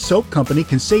 Cal Ben Soap Company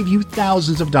can save you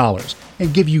thousands of dollars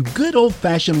and give you good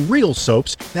old-fashioned real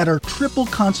soaps that are triple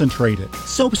concentrated.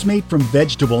 Soaps made from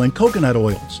vegetable and coconut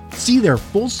oils. See their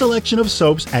full selection of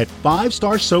soaps at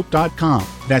 5starsoap.com.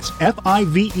 That's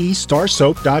FIVE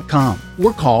starsoap.com.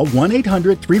 Or call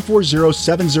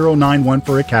 1-800-340-7091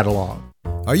 for a catalog.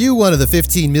 Are you one of the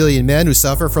 15 million men who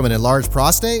suffer from an enlarged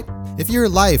prostate? If your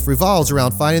life revolves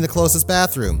around finding the closest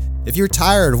bathroom, if you're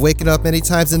tired of waking up many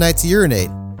times a night to urinate,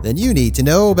 then you need to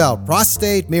know about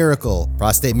Prostate Miracle.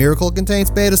 Prostate Miracle contains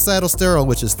beta-cytosterol,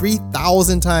 which is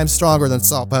 3,000 times stronger than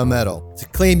salt palmetto. To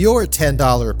claim your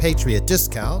 $10 Patriot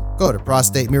discount, go to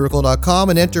prostatemiracle.com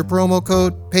and enter promo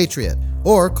code PATRIOT.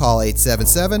 Or call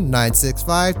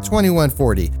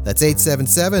 877-965-2140. That's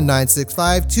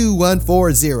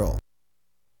 877-965-2140.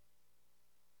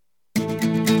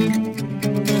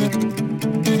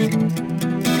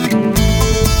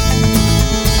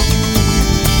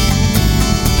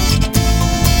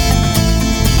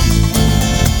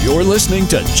 You're listening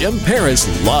to Jim Paris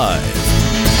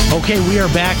Live. Okay, we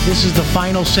are back. This is the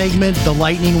final segment, the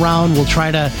lightning round. We'll try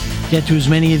to get to as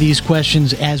many of these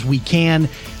questions as we can.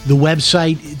 The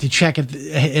website to check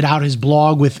it out, his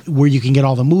blog with where you can get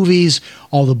all the movies,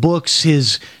 all the books,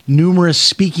 his numerous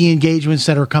speaking engagements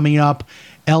that are coming up,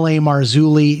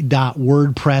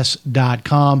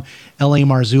 lamarzulli.wordpress.com,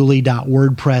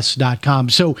 lamarzulli.wordpress.com.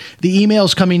 So the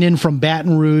email's coming in from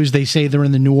Baton Rouge. They say they're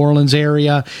in the New Orleans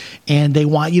area, and they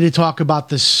want you to talk about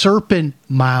the Serpent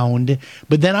Mound.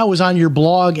 But then I was on your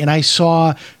blog, and I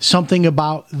saw something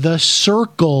about the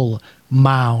Circle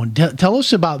Mound. Tell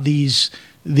us about these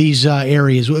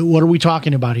areas. What are we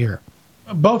talking about here?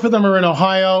 Both of them are in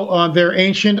Ohio. They're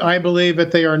ancient. I believe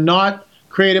that they are not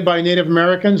created by Native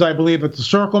Americans. I believe that the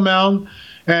Circle Mound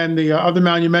and the other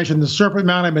mound you mentioned, the Serpent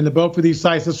Mound. I've been to both of these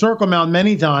sites. The Circle Mound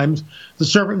many times, the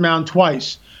Serpent Mound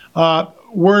twice.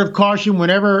 Word of caution,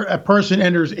 whenever a person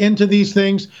enters into these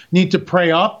things, need to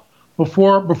pray up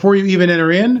before you even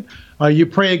enter in. You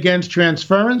pray against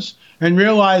transference and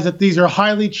realize that these are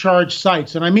highly charged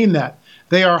sites. And I mean that.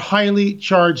 They are highly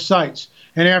charged sites.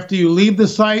 And after you leave the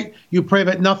site, you pray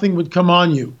that nothing would come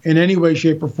on you in any way,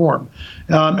 shape, or form.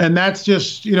 And that's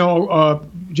just,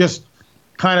 just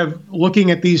kind of looking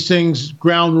at these things,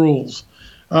 ground rules.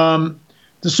 The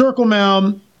Circle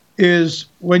Mound is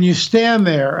when you stand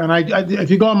there, and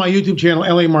if you go on my YouTube channel,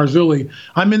 L.A. Marzulli,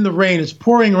 I'm in the rain. It's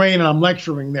pouring rain, and I'm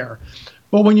lecturing there.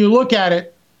 But when you look at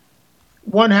it,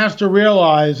 one has to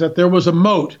realize that there was a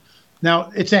moat.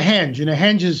 Now, it's a henge, and a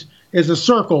henge is a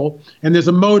circle, and there's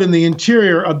a moat in the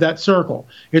interior of that circle.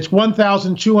 It's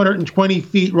 1,220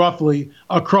 feet roughly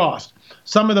across.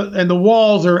 And the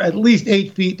walls are at least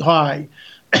 8 feet high,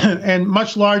 and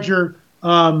much larger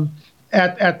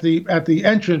at the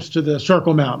entrance to the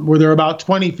Circle Mountain, where they're about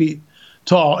 20 feet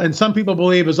tall. And some people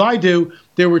believe, as I do,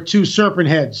 there were two serpent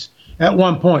heads at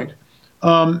one point.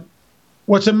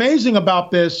 What's amazing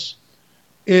about this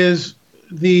is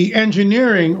the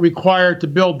engineering required to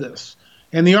build this.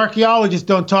 And the archaeologists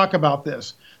don't talk about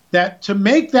this, that to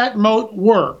make that moat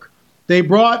work, they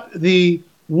brought the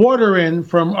water in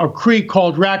from a creek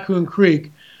called Raccoon Creek,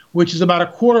 which is about a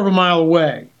quarter of a mile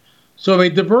away. So they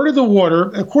diverted the water.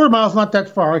 A quarter mile is not that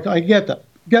far. I get that.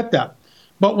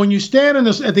 But when you stand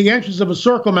at the entrance of a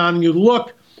Circle Mound and you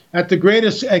look at the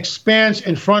greatest expanse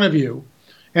in front of you,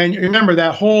 and remember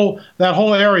that whole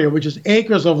area, which is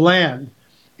acres of land,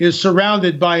 is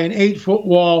surrounded by an 8-foot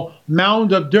wall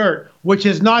mound of dirt, which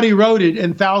has not eroded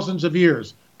in thousands of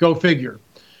years. Go figure.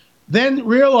 Then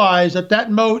realize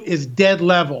that moat is dead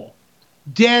level,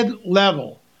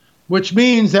 which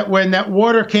means that when that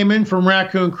water came in from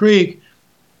Raccoon Creek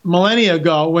millennia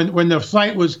ago, when the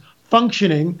site was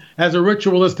functioning as a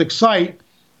ritualistic site,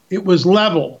 it was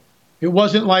level. It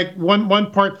wasn't like one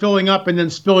part filling up and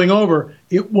then spilling over.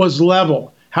 It was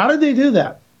level. How did they do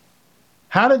that?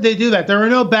 There are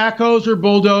no backhoes or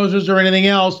bulldozers or anything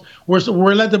else.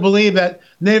 We're led to believe that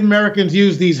Native Americans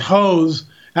used these hoes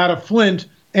out of flint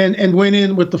and went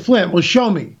in with the flint. Well, show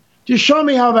me. Just show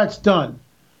me how that's done.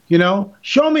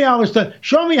 Show me how it's done.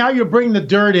 Show me how you bring the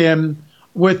dirt in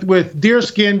with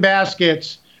deerskin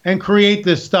baskets and create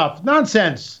this stuff.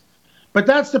 Nonsense. But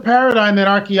that's the paradigm that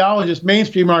archaeologists,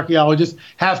 mainstream archaeologists,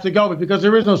 have to go with, because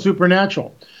there is no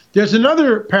supernatural. There's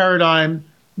another paradigm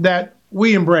that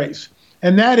we embrace,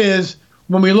 and that is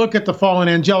when we look at the fallen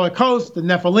angelic host, the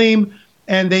Nephilim,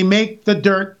 and they make the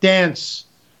dirt dance.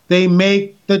 They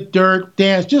make the dirt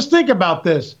dance. Just think about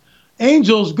this.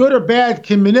 Angels, good or bad,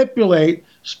 can manipulate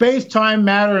space, time,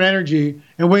 matter, and energy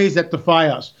in ways that defy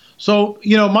us. So,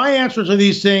 my answer to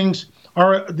these things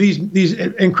are these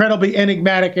incredibly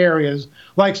enigmatic areas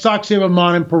like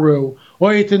Sacsayhuamán in Peru,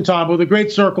 Ollantaytambo, the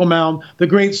Great Circle Mound, the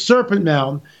Great Serpent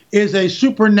Mound is a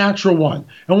supernatural one.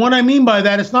 And what I mean by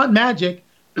that, it's not magic.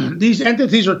 These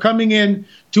entities are coming in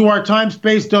to our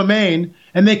time-space domain,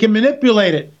 and they can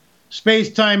manipulate it,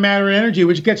 space, time, matter, and energy,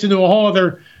 which gets into a whole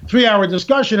other 3-hour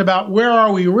discussion about where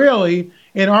are we really,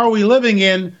 and are we living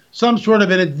in some sort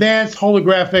of an advanced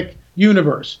holographic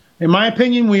universe? In my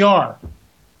opinion, we are.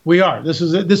 We are. This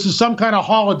is some kind of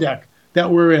holodeck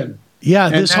that we're in. Yeah,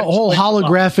 this whole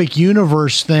holographic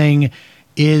universe thing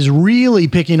is really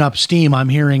picking up steam. I'm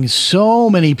hearing so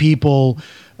many people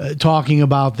talking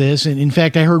about this. And in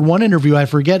fact, I heard one interview, I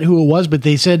forget who it was, but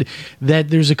they said that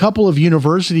there's a couple of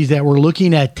universities that were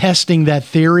looking at testing that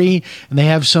theory, and they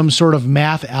have some sort of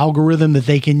math algorithm that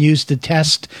they can use to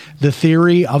test the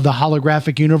theory of the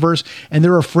holographic universe, and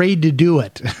they're afraid to do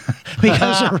it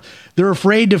because they're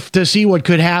afraid to see what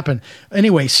could happen.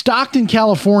 Anyway, Stockton,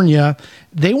 California,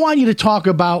 they want you to talk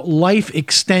about life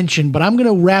extension, but I'm going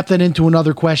to wrap that into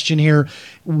another question here,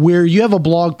 where you have a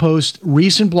blog post,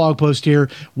 recent blog post here,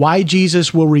 why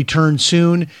Jesus will return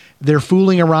soon. They're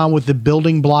fooling around with the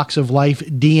building blocks of life,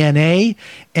 DNA,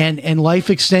 and life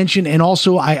extension. And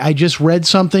also, I just read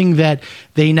something that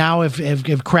they now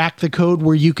have cracked the code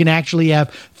where you can actually have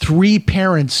 3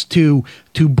 parents to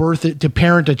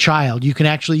parent a child. You can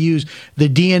actually use the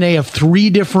DNA of 3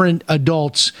 different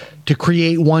adults to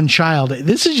create one child.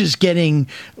 This is just getting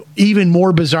even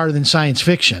more bizarre than science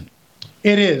fiction.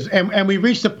 It is. And we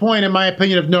reached a point, in my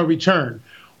opinion, of no return,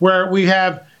 where we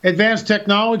have advanced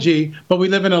technology, but we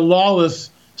live in a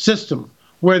lawless system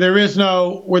where there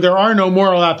are no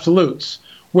moral absolutes,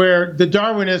 where the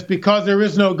Darwinists, because there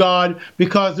is no God,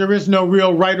 because there is no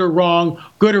real right or wrong,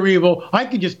 good or evil, I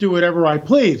can just do whatever I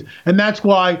please. And that's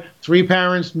why 3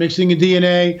 parents mixing a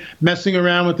DNA, messing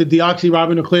around with the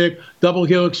deoxyribonucleic double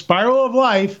helix spiral of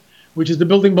life, which is the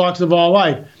building blocks of all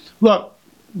life. Look,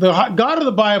 the God of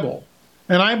the Bible,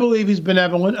 and I believe he's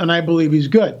benevolent, and I believe he's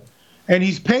good. And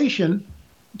he's patient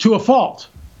to a fault.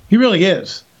 He really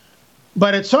is.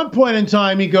 But at some point in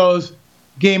time, he goes,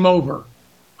 game over.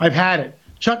 I've had it.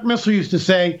 Chuck Missler used to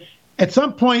say, at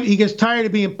some point, he gets tired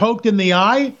of being poked in the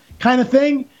eye kind of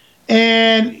thing,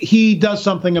 and he does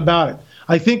something about it.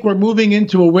 I think we're moving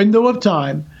into a window of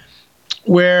time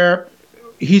where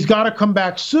he's got to come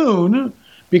back soon,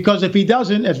 because if he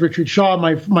doesn't, as Richard Shaw,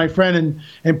 my friend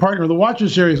and partner of the Watcher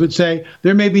series, would say,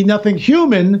 there may be nothing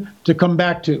human to come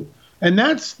back to. And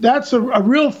that's a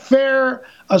real fair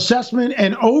assessment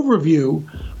and overview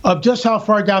of just how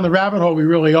far down the rabbit hole we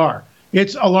really are.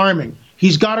 It's alarming.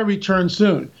 He's got to return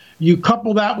soon. You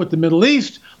couple that with the Middle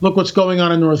East. Look what's going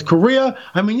on in North Korea.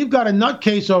 I mean, you've got a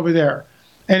nutcase over there.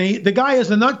 And the guy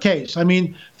is a nutcase. I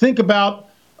mean, think about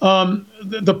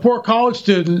the poor college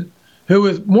student who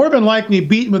was more than likely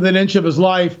beaten with an inch of his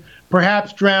life,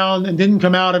 perhaps drowned and didn't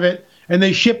come out of it, and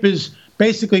they ship his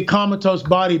basically comatose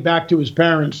body back to his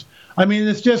parents. I mean,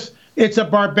 it's a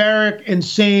barbaric,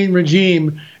 insane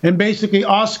regime. And basically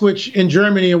Auschwitz in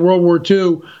Germany in World War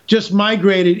II just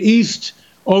migrated east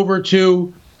over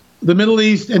to the Middle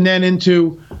East and then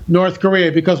into North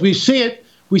Korea, because we see it.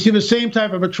 We see the same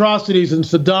type of atrocities in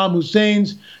Saddam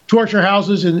Hussein's torture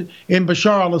houses, in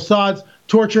Bashar al-Assad's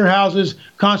torture houses,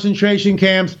 concentration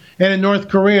camps, and in North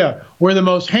Korea, where the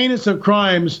most heinous of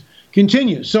crimes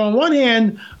continue. So on one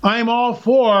hand, I'm all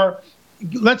for,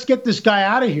 let's get this guy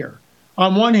out of here,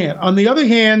 on one hand. On the other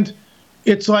hand,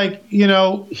 it's like,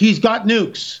 he's got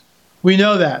nukes. We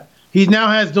know that. He now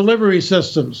has delivery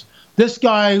systems. This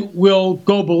guy will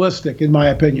go ballistic, in my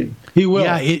opinion. He will.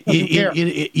 Yeah,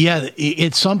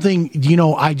 it's something,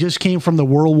 I just came from the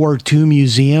World War II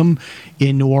Museum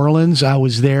in New Orleans. I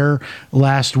was there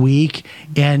last week,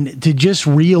 and to just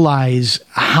realize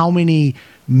how many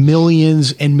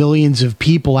millions and millions of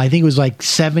people, I think it was like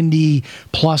 70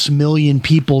 plus million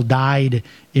people died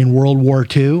in World War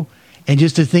II. And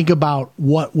just to think about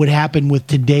what would happen with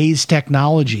today's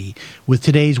technology, with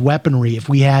today's weaponry, if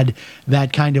we had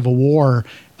that kind of a war,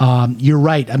 you're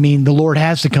right. I mean, the Lord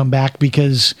has to come back,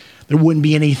 because there wouldn't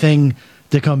be anything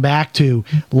to come back to.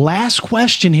 Last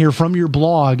question here from your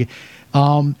blog.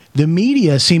 The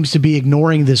media seems to be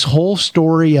ignoring this whole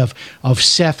story of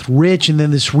Seth Rich and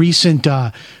then this recent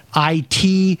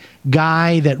IT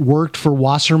guy that worked for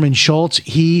Wasserman Schultz.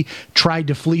 He tried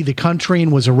to flee the country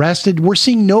and was arrested. We're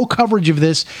seeing no coverage of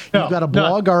this. You've got a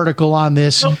blog article on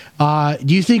this. Do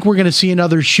you think we're going to see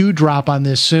another shoe drop on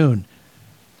this soon?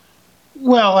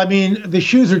 Well, I mean, the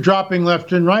shoes are dropping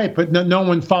left and right, but no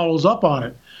one follows up on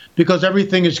it because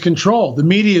everything is controlled. The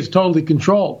media is totally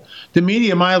controlled. The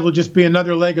media might as well just be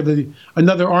another leg of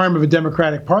another arm of a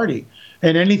Democratic Party,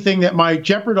 and anything that might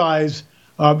jeopardize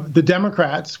the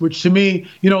Democrats, which to me,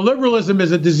 liberalism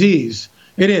is a disease.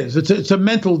 It is. It's a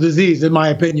mental disease, in my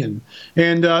opinion.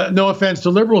 And no offense to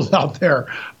liberals out there,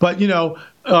 but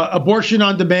abortion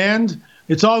on demand.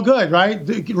 It's all good, right?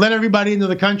 Let everybody into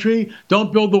the country.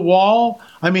 Don't build the wall.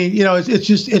 I mean, it's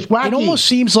wacky. It almost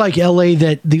seems like, LA,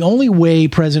 that the only way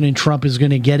President Trump is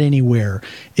going to get anywhere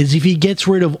is if he gets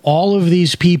rid of all of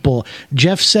these people.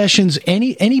 Jeff Sessions,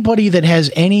 anybody that has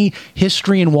any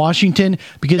history in Washington,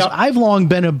 because I've long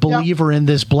been a believer in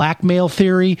this blackmail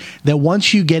theory that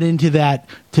once you get into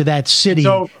that city,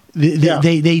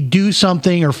 they do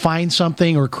something or find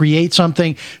something or create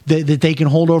something that they can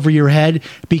hold over your head,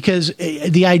 because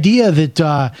the idea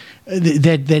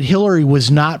that Hillary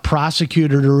was not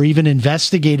prosecuted or even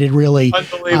investigated, really,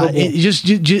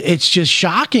 it's just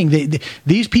shocking.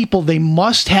 These people, they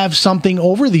must have something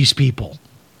over these people.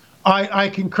 I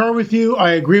concur with you.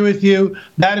 I agree with you.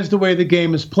 That is the way the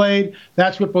game is played.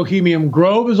 That's what Bohemian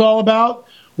Grove is all about,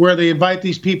 where they invite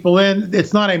these people in.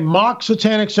 It's not a mock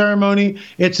satanic ceremony.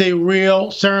 It's a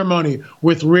real ceremony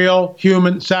with real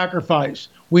human sacrifice.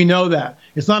 We know that.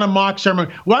 It's not a mock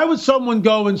ceremony. Why would someone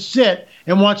go and sit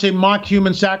and watch a mock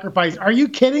human sacrifice? Are you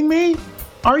kidding me?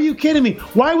 Are you kidding me?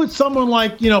 Why would someone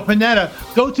like, Panetta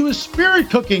go to a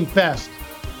spirit cooking fest?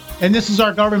 And this is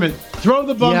our government. Throw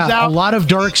the bums out. A lot of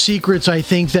dark secrets, I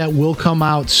think, that will come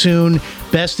out soon.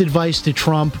 Best advice to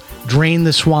Trump: drain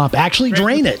the swamp. Actually,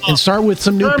 drain it and start with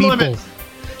some new people. Term limit.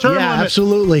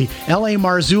 Absolutely.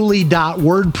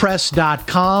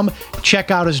 lamarzulli.wordpress.com.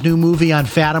 Check out his new movie on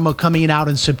Fatima coming out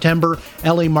in September.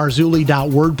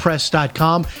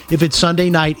 lamarzulli.wordpress.com. If it's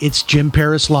Sunday night, it's Jim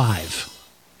Paris Live.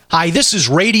 Hi, this is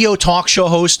radio talk show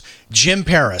host Jim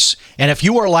Paris. And if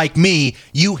you are like me,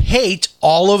 you hate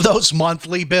all of those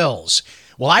monthly bills.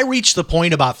 Well, I reached the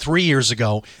point about 3 years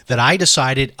ago that I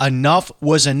decided enough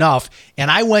was enough, and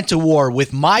I went to war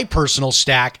with my personal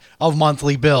stack of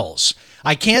monthly bills.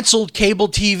 I canceled cable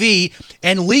TV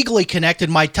and legally connected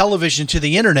my television to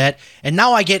the internet, and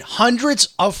now I get hundreds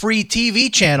of free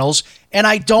TV channels, and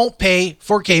I don't pay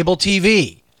for cable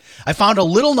TV. I found a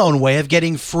little-known way of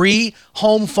getting free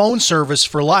home phone service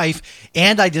for life,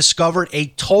 and I discovered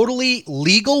a totally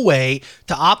legal way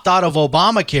to opt out of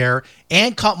Obamacare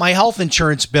and cut my health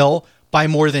insurance bill by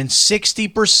more than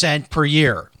 60% per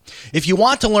year. If you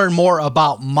want to learn more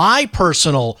about my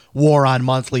personal war on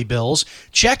monthly bills,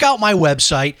 check out my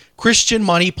website,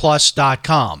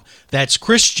 ChristianMoneyPlus.com. That's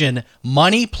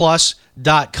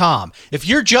ChristianMoneyPlus.com. If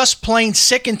you're just plain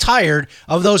sick and tired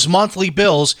of those monthly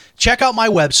bills, check out my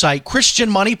website,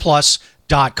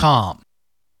 ChristianMoneyPlus.com.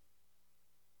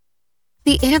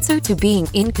 The answer to being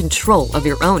in control of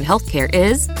your own healthcare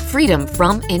is freedom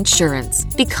from insurance.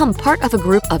 Become part of a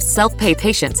group of self-pay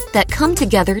patients that come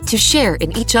together to share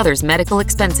in each other's medical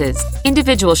expenses.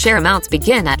 Individual share amounts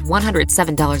begin at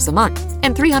 $107 a month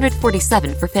and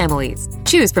 $347 for families.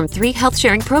 Choose from 3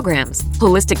 health-sharing programs.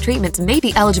 Holistic treatments may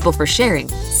be eligible for sharing.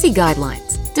 See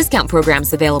guidelines. Discount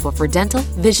programs available for dental,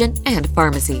 vision, and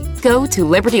pharmacy. Go to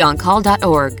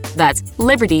libertyoncall.org. That's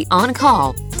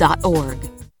libertyoncall.org.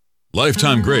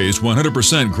 Lifetime Gray's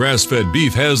 100% grass-fed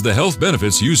beef has the health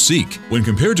benefits you seek. When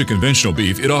compared to conventional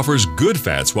beef, it offers good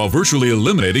fats while virtually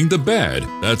eliminating the bad.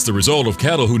 That's the result of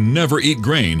cattle who never eat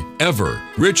grain, ever.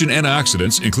 Rich in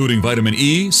antioxidants, including vitamin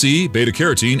E, C,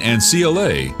 beta-carotene, and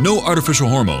CLA. No artificial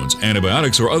hormones,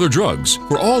 antibiotics, or other drugs.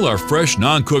 For all our fresh,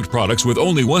 non-cooked products with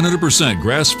only 100%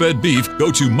 grass-fed beef,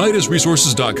 go to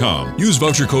MidasResources.com. Use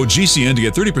voucher code GCN to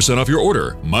get 30% off your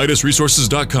order.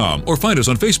 MidasResources.com or find us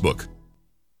on Facebook.